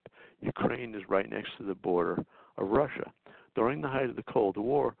the map. Ukraine is right next to the border of Russia. During the height of the Cold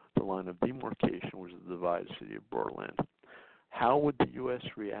War, the line of demarcation was the divided city of Berlin. How would the U.S.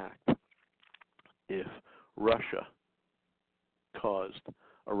 react if Russia caused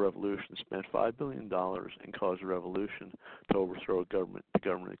a revolution, spent $5 billion and caused a revolution to overthrow the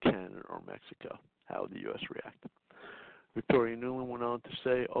government of Canada or Mexico? How would the U.S. react? Victoria Nuland went on to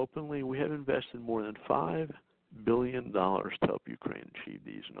say openly, we have invested more than $5 billion to help Ukraine achieve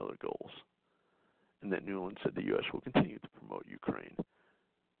these and other goals. And that Nuland said the U.S. will continue to promote Ukraine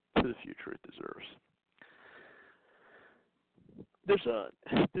to the future it deserves.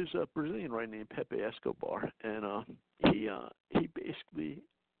 There's a Brazilian writer named Pepe Escobar, and he basically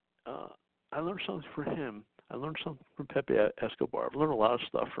I learned something from him. I learned something from Pepe Escobar. I've learned a lot of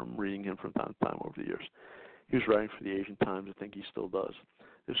stuff from reading him from time to time over the years. He was writing for the Asian Times. I think he still does.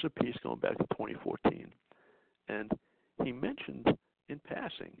 There's a piece going back to 2014, and he mentioned in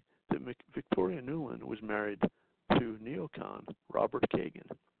passing that Victoria Nuland was married to neocon Robert Kagan.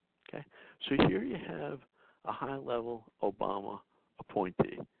 Okay, so here you have a high-level Obama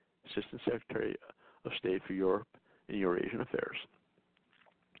appointee, Assistant Secretary of State for Europe and Eurasian Affairs,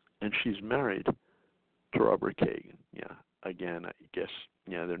 and she's married to Robert Kagan. Yeah, again, I guess,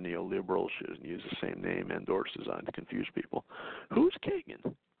 they're neoliberals. She doesn't use the same name, and/or it's designed to confuse people. Who's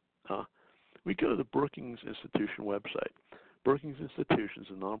Kagan? We go to the Brookings Institution website. Brookings Institution is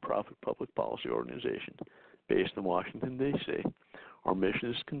a nonprofit public policy organization based in Washington, D.C. Our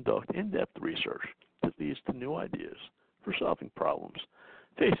mission is to conduct in-depth research that leads to new ideas for solving problems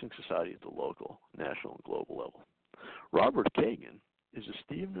facing society at the local, national, and global level. Robert Kagan is a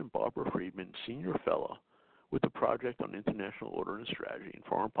Stephen and Barbara Friedman Senior Fellow with the Project on International Order and Strategy and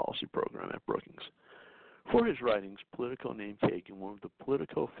Foreign Policy Program at Brookings. For his writings, Politico named Kagan one of the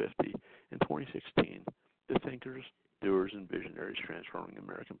Politico 50 in 2016, the thinkers, doers, and visionaries transforming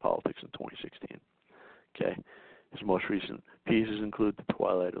American politics in 2016. Okay, his most recent pieces include The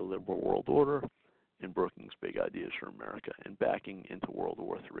Twilight of the Liberal World Order and Brookings' Big Ideas for America and Backing into World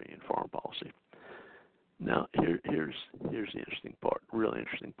War III in Foreign Policy. Now, here's the interesting part, really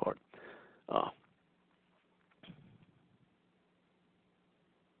interesting part.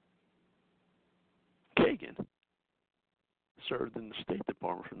 Kagan served in the State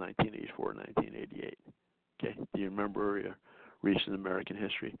Department from 1984 to 1988. Okay, do you remember your recent American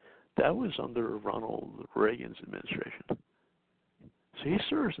history? That was under Ronald Reagan's administration. So he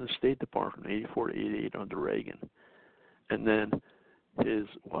serves in the State Department from 84 to 88 under Reagan. And then his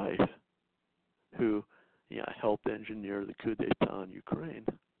wife, who helped engineer the coup d'etat in Ukraine,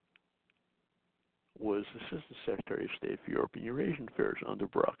 was Assistant Secretary of State for Europe and Eurasian Affairs under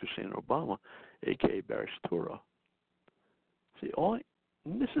Barack Hussein Obama, a.k.a. Barry Soetoro. See,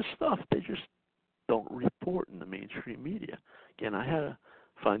 this is stuff they just don't report in the mainstream media. Again, I had to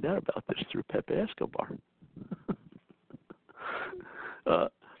find out about this through Pepe Escobar.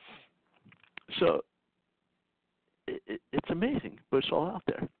 So it's amazing, but it's all out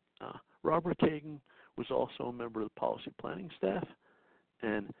there. Robert Kagan was also a member of the policy planning staff,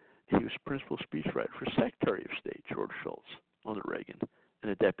 and he was principal speechwriter for Secretary of State George Shultz under Reagan,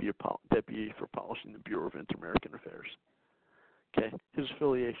 and a deputy for policy in the Bureau of Inter-American Affairs. Okay, his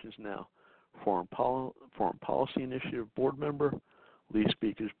affiliations now: Foreign Policy Initiative board member, Lee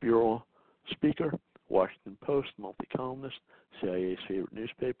Speaker's Bureau speaker, Washington Post multi-columnist, CIA's favorite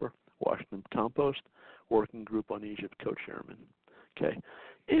newspaper, Washington Compost, Working Group on Egypt co-chairman. Okay,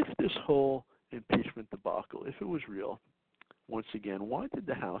 if this whole impeachment debacle, if it was real, once again, why did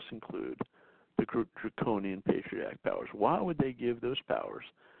the House include the draconian Patriot Act powers? Why would they give those powers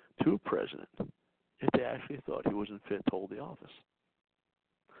to a president if they actually thought he wasn't fit to hold the office?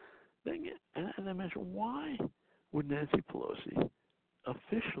 Then, and I mentioned, why would Nancy Pelosi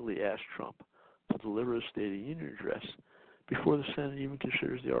officially ask Trump to deliver a State of the Union address before the Senate even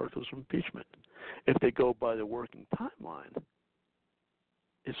considers the articles of impeachment? If they go by the working timeline,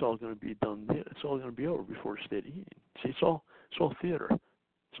 it's all going to be done. It's all going to be over before the State of the Union. See, it's all theater.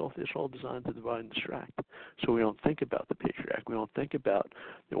 It's all designed to divide and distract. So we don't think about the Patriot Act. We don't think about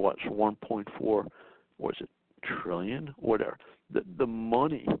what's 1.4, what is it, trillion, whatever. The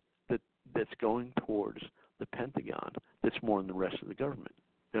money that's going towards the Pentagon, that's more than the rest of the government.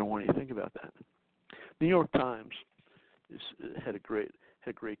 They don't want you to think about that. The New York Times had a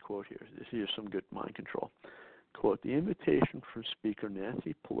great quote here. Here's some good mind control. Quote, the invitation from Speaker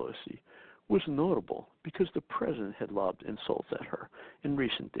Nancy Pelosi was notable because the president had lobbed insults at her in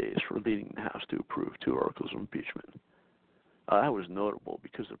recent days for leading the House to approve 2 articles of impeachment. That was notable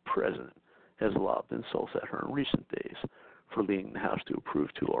because the president has lobbed insults at her in recent days for leading the House to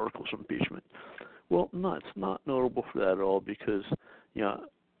approve 2 articles of impeachment. Well, no, it's not notable for that at all because,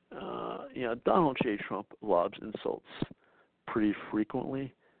 Donald J. Trump lobs insults pretty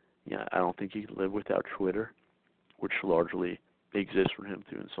frequently. I don't think he could live without Twitter, which largely exists for him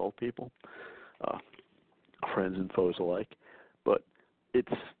to insult people, friends and foes alike. But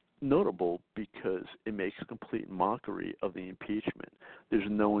it's notable because it makes a complete mockery of the impeachment. There's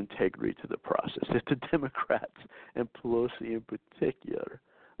no integrity to the process. If the Democrats, and Pelosi in particular,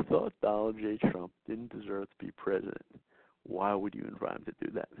 thought Donald J. Trump didn't deserve to be president, why would you invite him to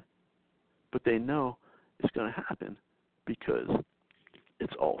do that? But they know it's going to happen because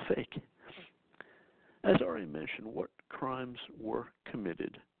it's all fake. As already mentioned, what crimes were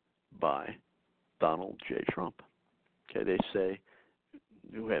committed by Donald J. Trump? Okay, they say,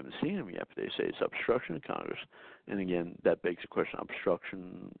 we haven't seen him yet, but they say it's obstruction of Congress. And again, that begs the question: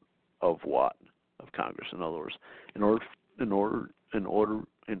 obstruction of what? Of Congress. In other words, in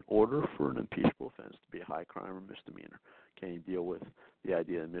order for an impeachable offense to be a high crime or misdemeanor, can you deal with the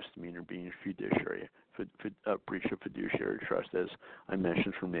idea of misdemeanor being fiduciary, breach of fiduciary trust, as I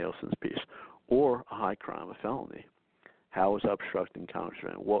mentioned from Nielsen's piece, or a high crime, a felony? How was obstructing Congress?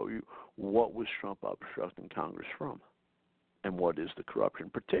 What was Trump obstructing Congress from? And what is the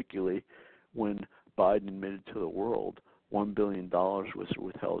corruption, particularly when Biden admitted to the world $1 billion was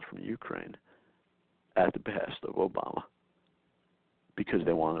withheld from Ukraine at the behest of Obama because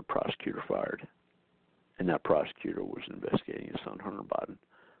they wanted a prosecutor fired, and that prosecutor was investigating his son Hunter Biden.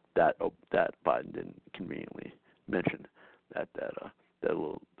 That Biden didn't conveniently mention that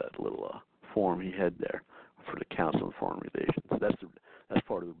little form he had there for the Council on Foreign Relations. That's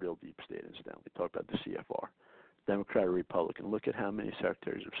part of the real deep state, incidentally. We talked about the CFR. Democrat or Republican, look at how many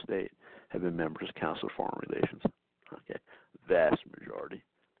secretaries of state have been members of Council of Foreign Relations. Okay, vast majority.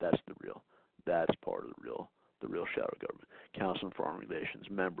 That's part of the real shadow government. Council of Foreign Relations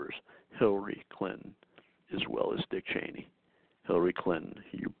members: Hillary Clinton, as well as Dick Cheney. Hillary Clinton,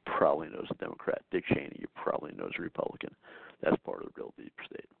 you probably knows a Democrat. Dick Cheney, you probably knows a Republican. That's part of the real deep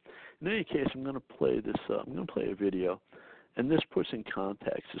state. In any case, I'm going to play this. I'm going to play a video, and this puts in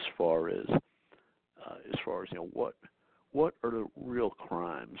context as far as as far as what are the real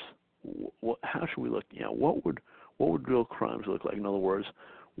crimes? How should we look? What would real crimes look like? In other words,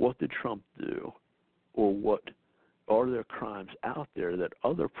 what did Trump do, or what are there crimes out there that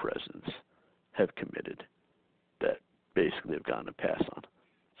other presidents have committed that basically have gotten a pass on?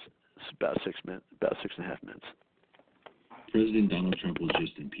 It's about 6.5 minutes. President Donald Trump was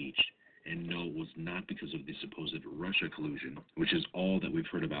just impeached. And no, it was not because of the supposed Russia collusion, which is all that we've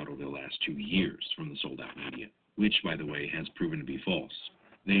heard about over the last 2 years from the sold-out media, which, by the way, has proven to be false.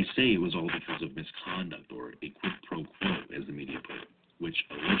 They say it was all because of misconduct, or a quid pro quo, as the media put it, which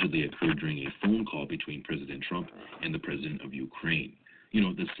allegedly occurred during a phone call between President Trump and the president of Ukraine.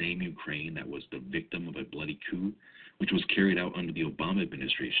 The same Ukraine that was the victim of a bloody coup, which was carried out under the Obama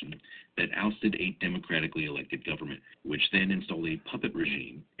administration, that ousted a democratically elected government, which then installed a puppet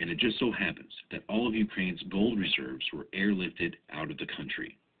regime, and it just so happens that all of Ukraine's gold reserves were airlifted out of the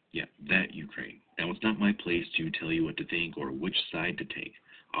country. Yeah, that Ukraine. Now, it's not my place to tell you what to think or which side to take.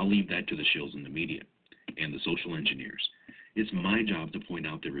 I'll leave that to the shills in the media and the social engineers. It's my job to point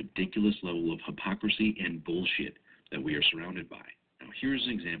out the ridiculous level of hypocrisy and bullshit that we are surrounded by. Now, here's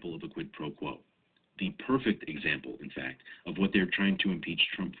an example of a quid pro quo. The perfect example, in fact, of what they're trying to impeach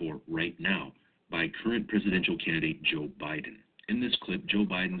Trump for right now by current presidential candidate Joe Biden. In this clip, Joe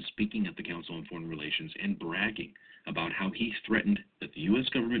Biden speaking at the Council on Foreign Relations and bragging about how he threatened that the U.S.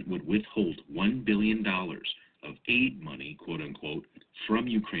 government would withhold $1 billion of aid money, quote-unquote, from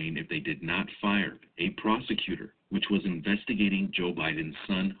Ukraine if they did not fire a prosecutor which was investigating Joe Biden's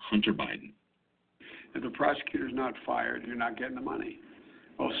son, Hunter Biden. If the prosecutor's not fired, you're not getting the money.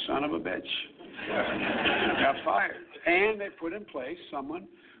 Oh, son of a bitch. Got fired. And they put in place someone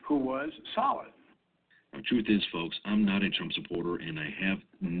who was solid. Now, truth is, folks, I'm not a Trump supporter, and I have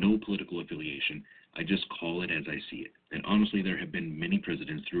no political affiliation. I just call it as I see it. And honestly, there have been many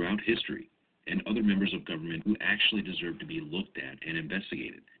presidents throughout history and other members of government who actually deserve to be looked at and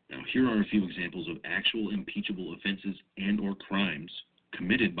investigated. Now, here are a few examples of actual impeachable offenses and or crimes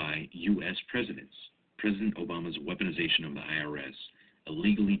committed by U.S. presidents. President Obama's weaponization of the IRS,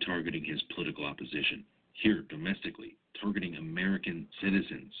 illegally targeting his political opposition. Here, domestically, targeting American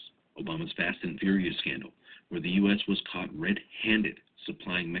citizens. Obama's Fast and Furious scandal, where the U.S. was caught red-handed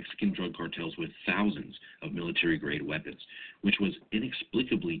supplying Mexican drug cartels with thousands of military-grade weapons, which was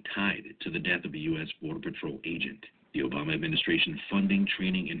inexplicably tied to the death of a U.S. Border Patrol agent. The Obama administration funding,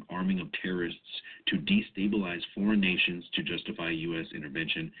 training, and arming of terrorists to destabilize foreign nations to justify U.S.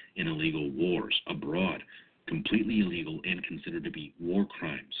 intervention in illegal wars abroad, completely illegal and considered to be war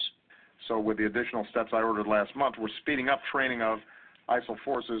crimes. So with the additional steps I ordered last month, we're speeding up training of ISIL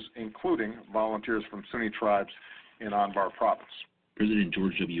forces, including volunteers from Sunni tribes in Anbar province. President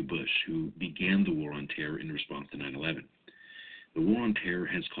George W. Bush, who began the war on terror in response to 9/11. The war on terror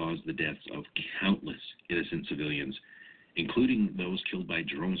has caused the deaths of countless innocent civilians, including those killed by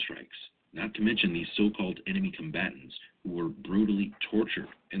drone strikes, not to mention these so-called enemy combatants who were brutally tortured,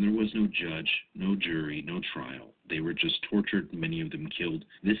 and there was no judge, no jury, no trial. They were just tortured, many of them killed.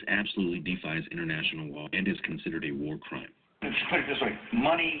 This absolutely defies international law and is considered a war crime. Let's put it this way,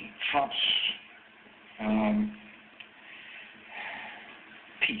 money trumps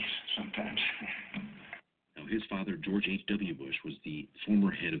peace sometimes. Now, his father, George H.W. Bush, was the former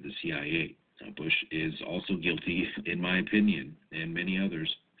head of the CIA. Now, Bush is also guilty, in my opinion, and many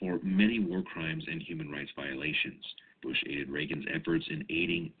others, for many war crimes and human rights violations. Bush aided Reagan's efforts in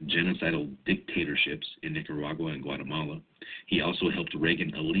aiding genocidal dictatorships in Nicaragua and Guatemala. He also helped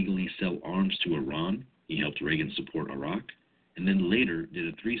Reagan illegally sell arms to Iran. He helped Reagan support Iraq, and then later did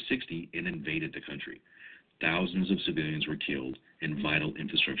a 360 and invaded the country. Thousands of civilians were killed, and vital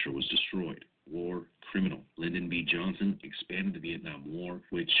infrastructure was destroyed. War criminal. Lyndon B. Johnson expanded the Vietnam War,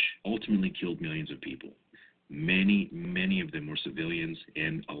 which ultimately killed millions of people. Many of them were civilians,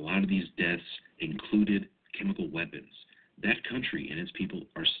 and a lot of these deaths included chemical weapons. That country and its people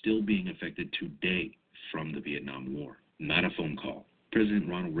are still being affected today from the Vietnam War. Not a phone call. President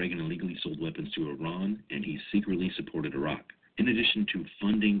Ronald Reagan illegally sold weapons to Iran, and he secretly supported Iraq, in addition to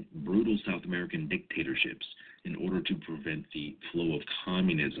funding brutal South American dictatorships in order to prevent the flow of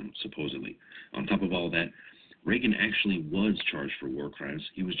communism, supposedly. On top of all that, Reagan actually was charged for war crimes.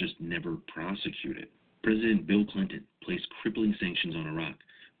 He was just never prosecuted. President Bill Clinton placed crippling sanctions on Iraq,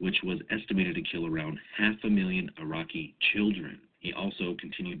 which was estimated to kill around 500,000 Iraqi children. He also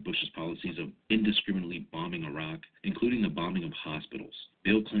continued Bush's policies of indiscriminately bombing Iraq, including the bombing of hospitals.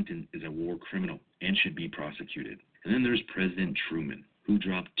 Bill Clinton is a war criminal and should be prosecuted. And then there's President Truman, who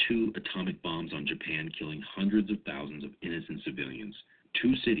dropped 2 atomic bombs on Japan, killing hundreds of thousands of innocent civilians.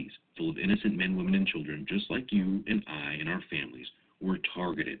 2 cities full of innocent men, women, and children, just like you and I and our families, were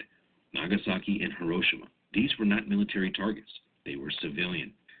targeted. Nagasaki and Hiroshima. These were not military targets. They were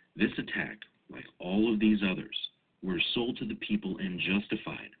civilian. This attack, like all of these others, were sold to the people and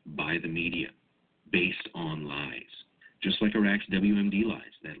justified by the media based on lies. Just like Iraq's WMD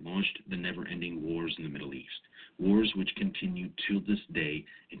lies that launched the never-ending wars in the Middle East, wars which continue to this day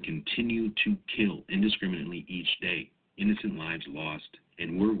and continue to kill indiscriminately each day. Innocent lives lost,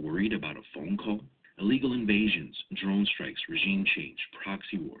 and we're worried about a phone call? Illegal invasions, drone strikes, regime change,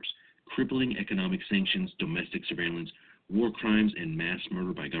 proxy wars, crippling economic sanctions, domestic surveillance, war crimes, and mass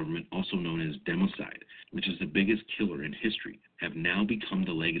murder by government, also known as democide, which is the biggest killer in history, have now become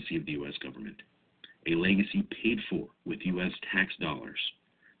the legacy of the U.S. government. A legacy paid for with U.S. tax dollars.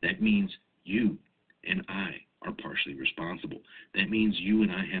 That means you and I are partially responsible. That means you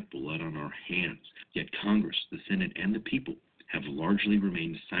and I have blood on our hands. Yet Congress, the Senate, and the people have largely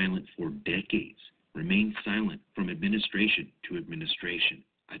remained silent for decades, remained silent from administration to administration.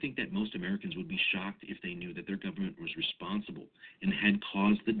 I think that most Americans would be shocked if they knew that their government was responsible and had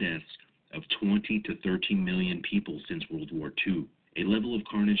caused the deaths of 20 to 13 million people since World War II, a level of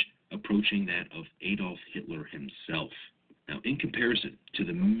carnage approaching that of Adolf Hitler himself. Now, in comparison to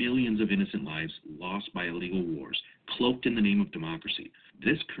the millions of innocent lives lost by illegal wars, cloaked in the name of democracy,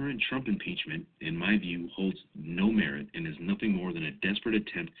 this current Trump impeachment, in my view, holds no merit and is nothing more than a desperate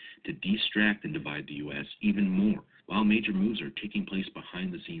attempt to distract and divide the U.S. even more, while major moves are taking place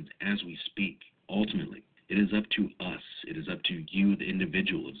behind the scenes as we speak. Ultimately, it is up to us, it is up to you, the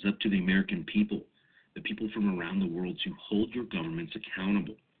individual, it is up to the American people, the people from around the world, to hold your governments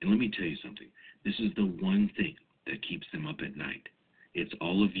accountable. And let me tell you something, this is the one thing that keeps them up at night. It's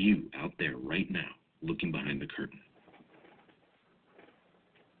all of you out there right now looking behind the curtain.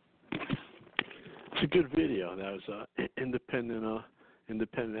 It's a good video. That was independent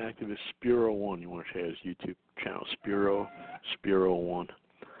activist Spiro One. You want to share his YouTube channel, Spiro One.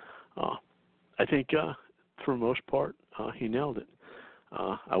 I think for the most part he nailed it.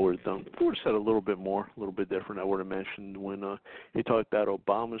 I would have said a little bit more, a little bit different. I would have mentioned when he talked about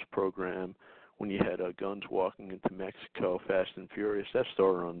Obama's program, when you had guns walking into Mexico, Fast and Furious. That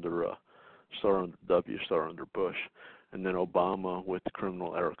started under Bush, and then Obama with the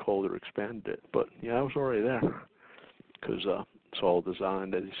criminal Eric Holder expanded it. But yeah, I was already there because it's all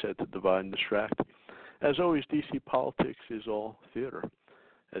designed, as he said, to divide and distract. As always, DC politics is all theater,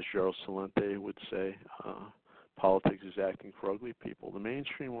 as Gerald Celente would say. Politics is acting for ugly people. The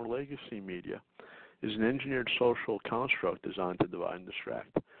mainstream or legacy media is an engineered social construct designed to divide and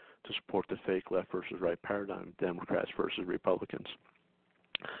distract, to support the fake left versus right paradigm, Democrats versus Republicans,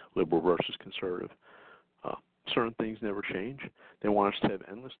 liberal versus conservative. Certain things never change. They want us to have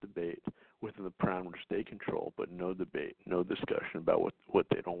endless debate within the parameters they control, but no debate, no discussion about what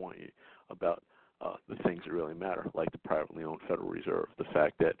they don't want you, about the things that really matter, like the privately owned Federal Reserve, the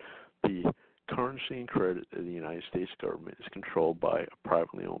fact that the currency and credit of the United States government is controlled by a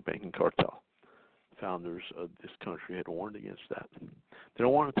privately owned banking cartel. Founders of this country had warned against that. They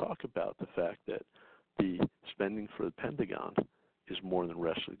don't want to talk about the fact that the spending for the Pentagon is more than the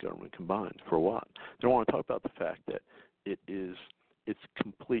rest of the government combined. For what? They don't want to talk about the fact that it's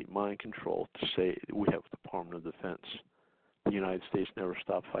complete mind control to say we have a Department of Defense. The United States never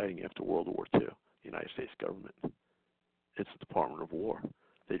stopped fighting after World War II. The United States government. It's the Department of War.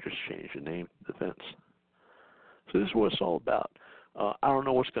 They just changed the name to Defense. So this is what it's all about. I don't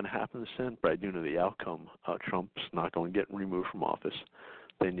know what's going to happen in the Senate, but I do know the outcome. Trump's not going to get removed from office.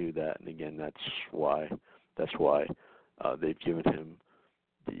 They knew that, and again, that's why they've given him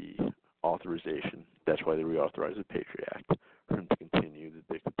the authorization. That's why they reauthorized the Patriot Act, for him to continue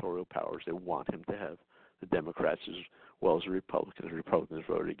the dictatorial powers they want him to have. The Democrats as well as the Republicans. The Republicans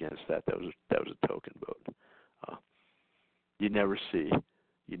voted against that. That was a token vote. You'd never see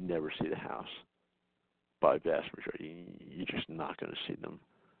the House by vast majority. You're just not going to see them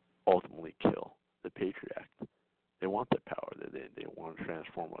ultimately kill the Patriot Act. They want that power. They want to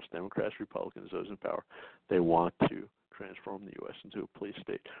transform us. Democrats, Republicans, those in power, they want to transform the U.S. into a police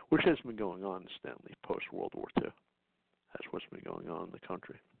state, which has been going on incidentally post-World War II. That's what's been going on in the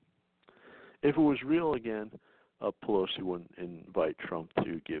country. If it was real again, Pelosi wouldn't invite Trump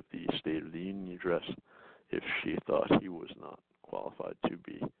to give the State of the Union address if she thought he was not qualified to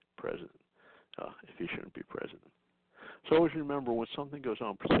be president, if he shouldn't be president. So always remember, when something goes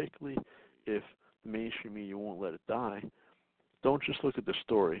on, particularly if the mainstream media won't let it die, don't just look at the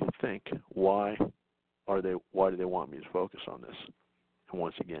story. Think, why do they want me to focus on this? And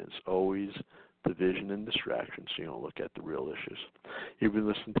once again, it's always division and distraction, so you don't look at the real issues. You've been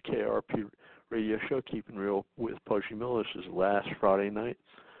listening to KRP radio show, Keeping Real with Pudgy Miller. This is the last Friday night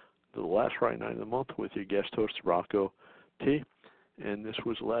of the month with your guest host, Rocco P. and this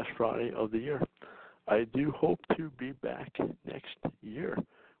was the last Friday of the year. I do hope to be back next year,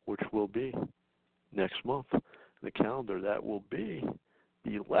 which will be next month. The calendar, that will be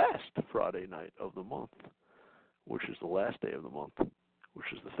the last Friday night of the month, which is the last day of the month, which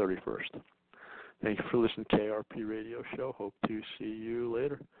is the 31st. Thank you for listening to KRP Radio Show. Hope to see you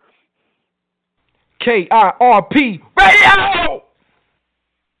later. KIRP Radio!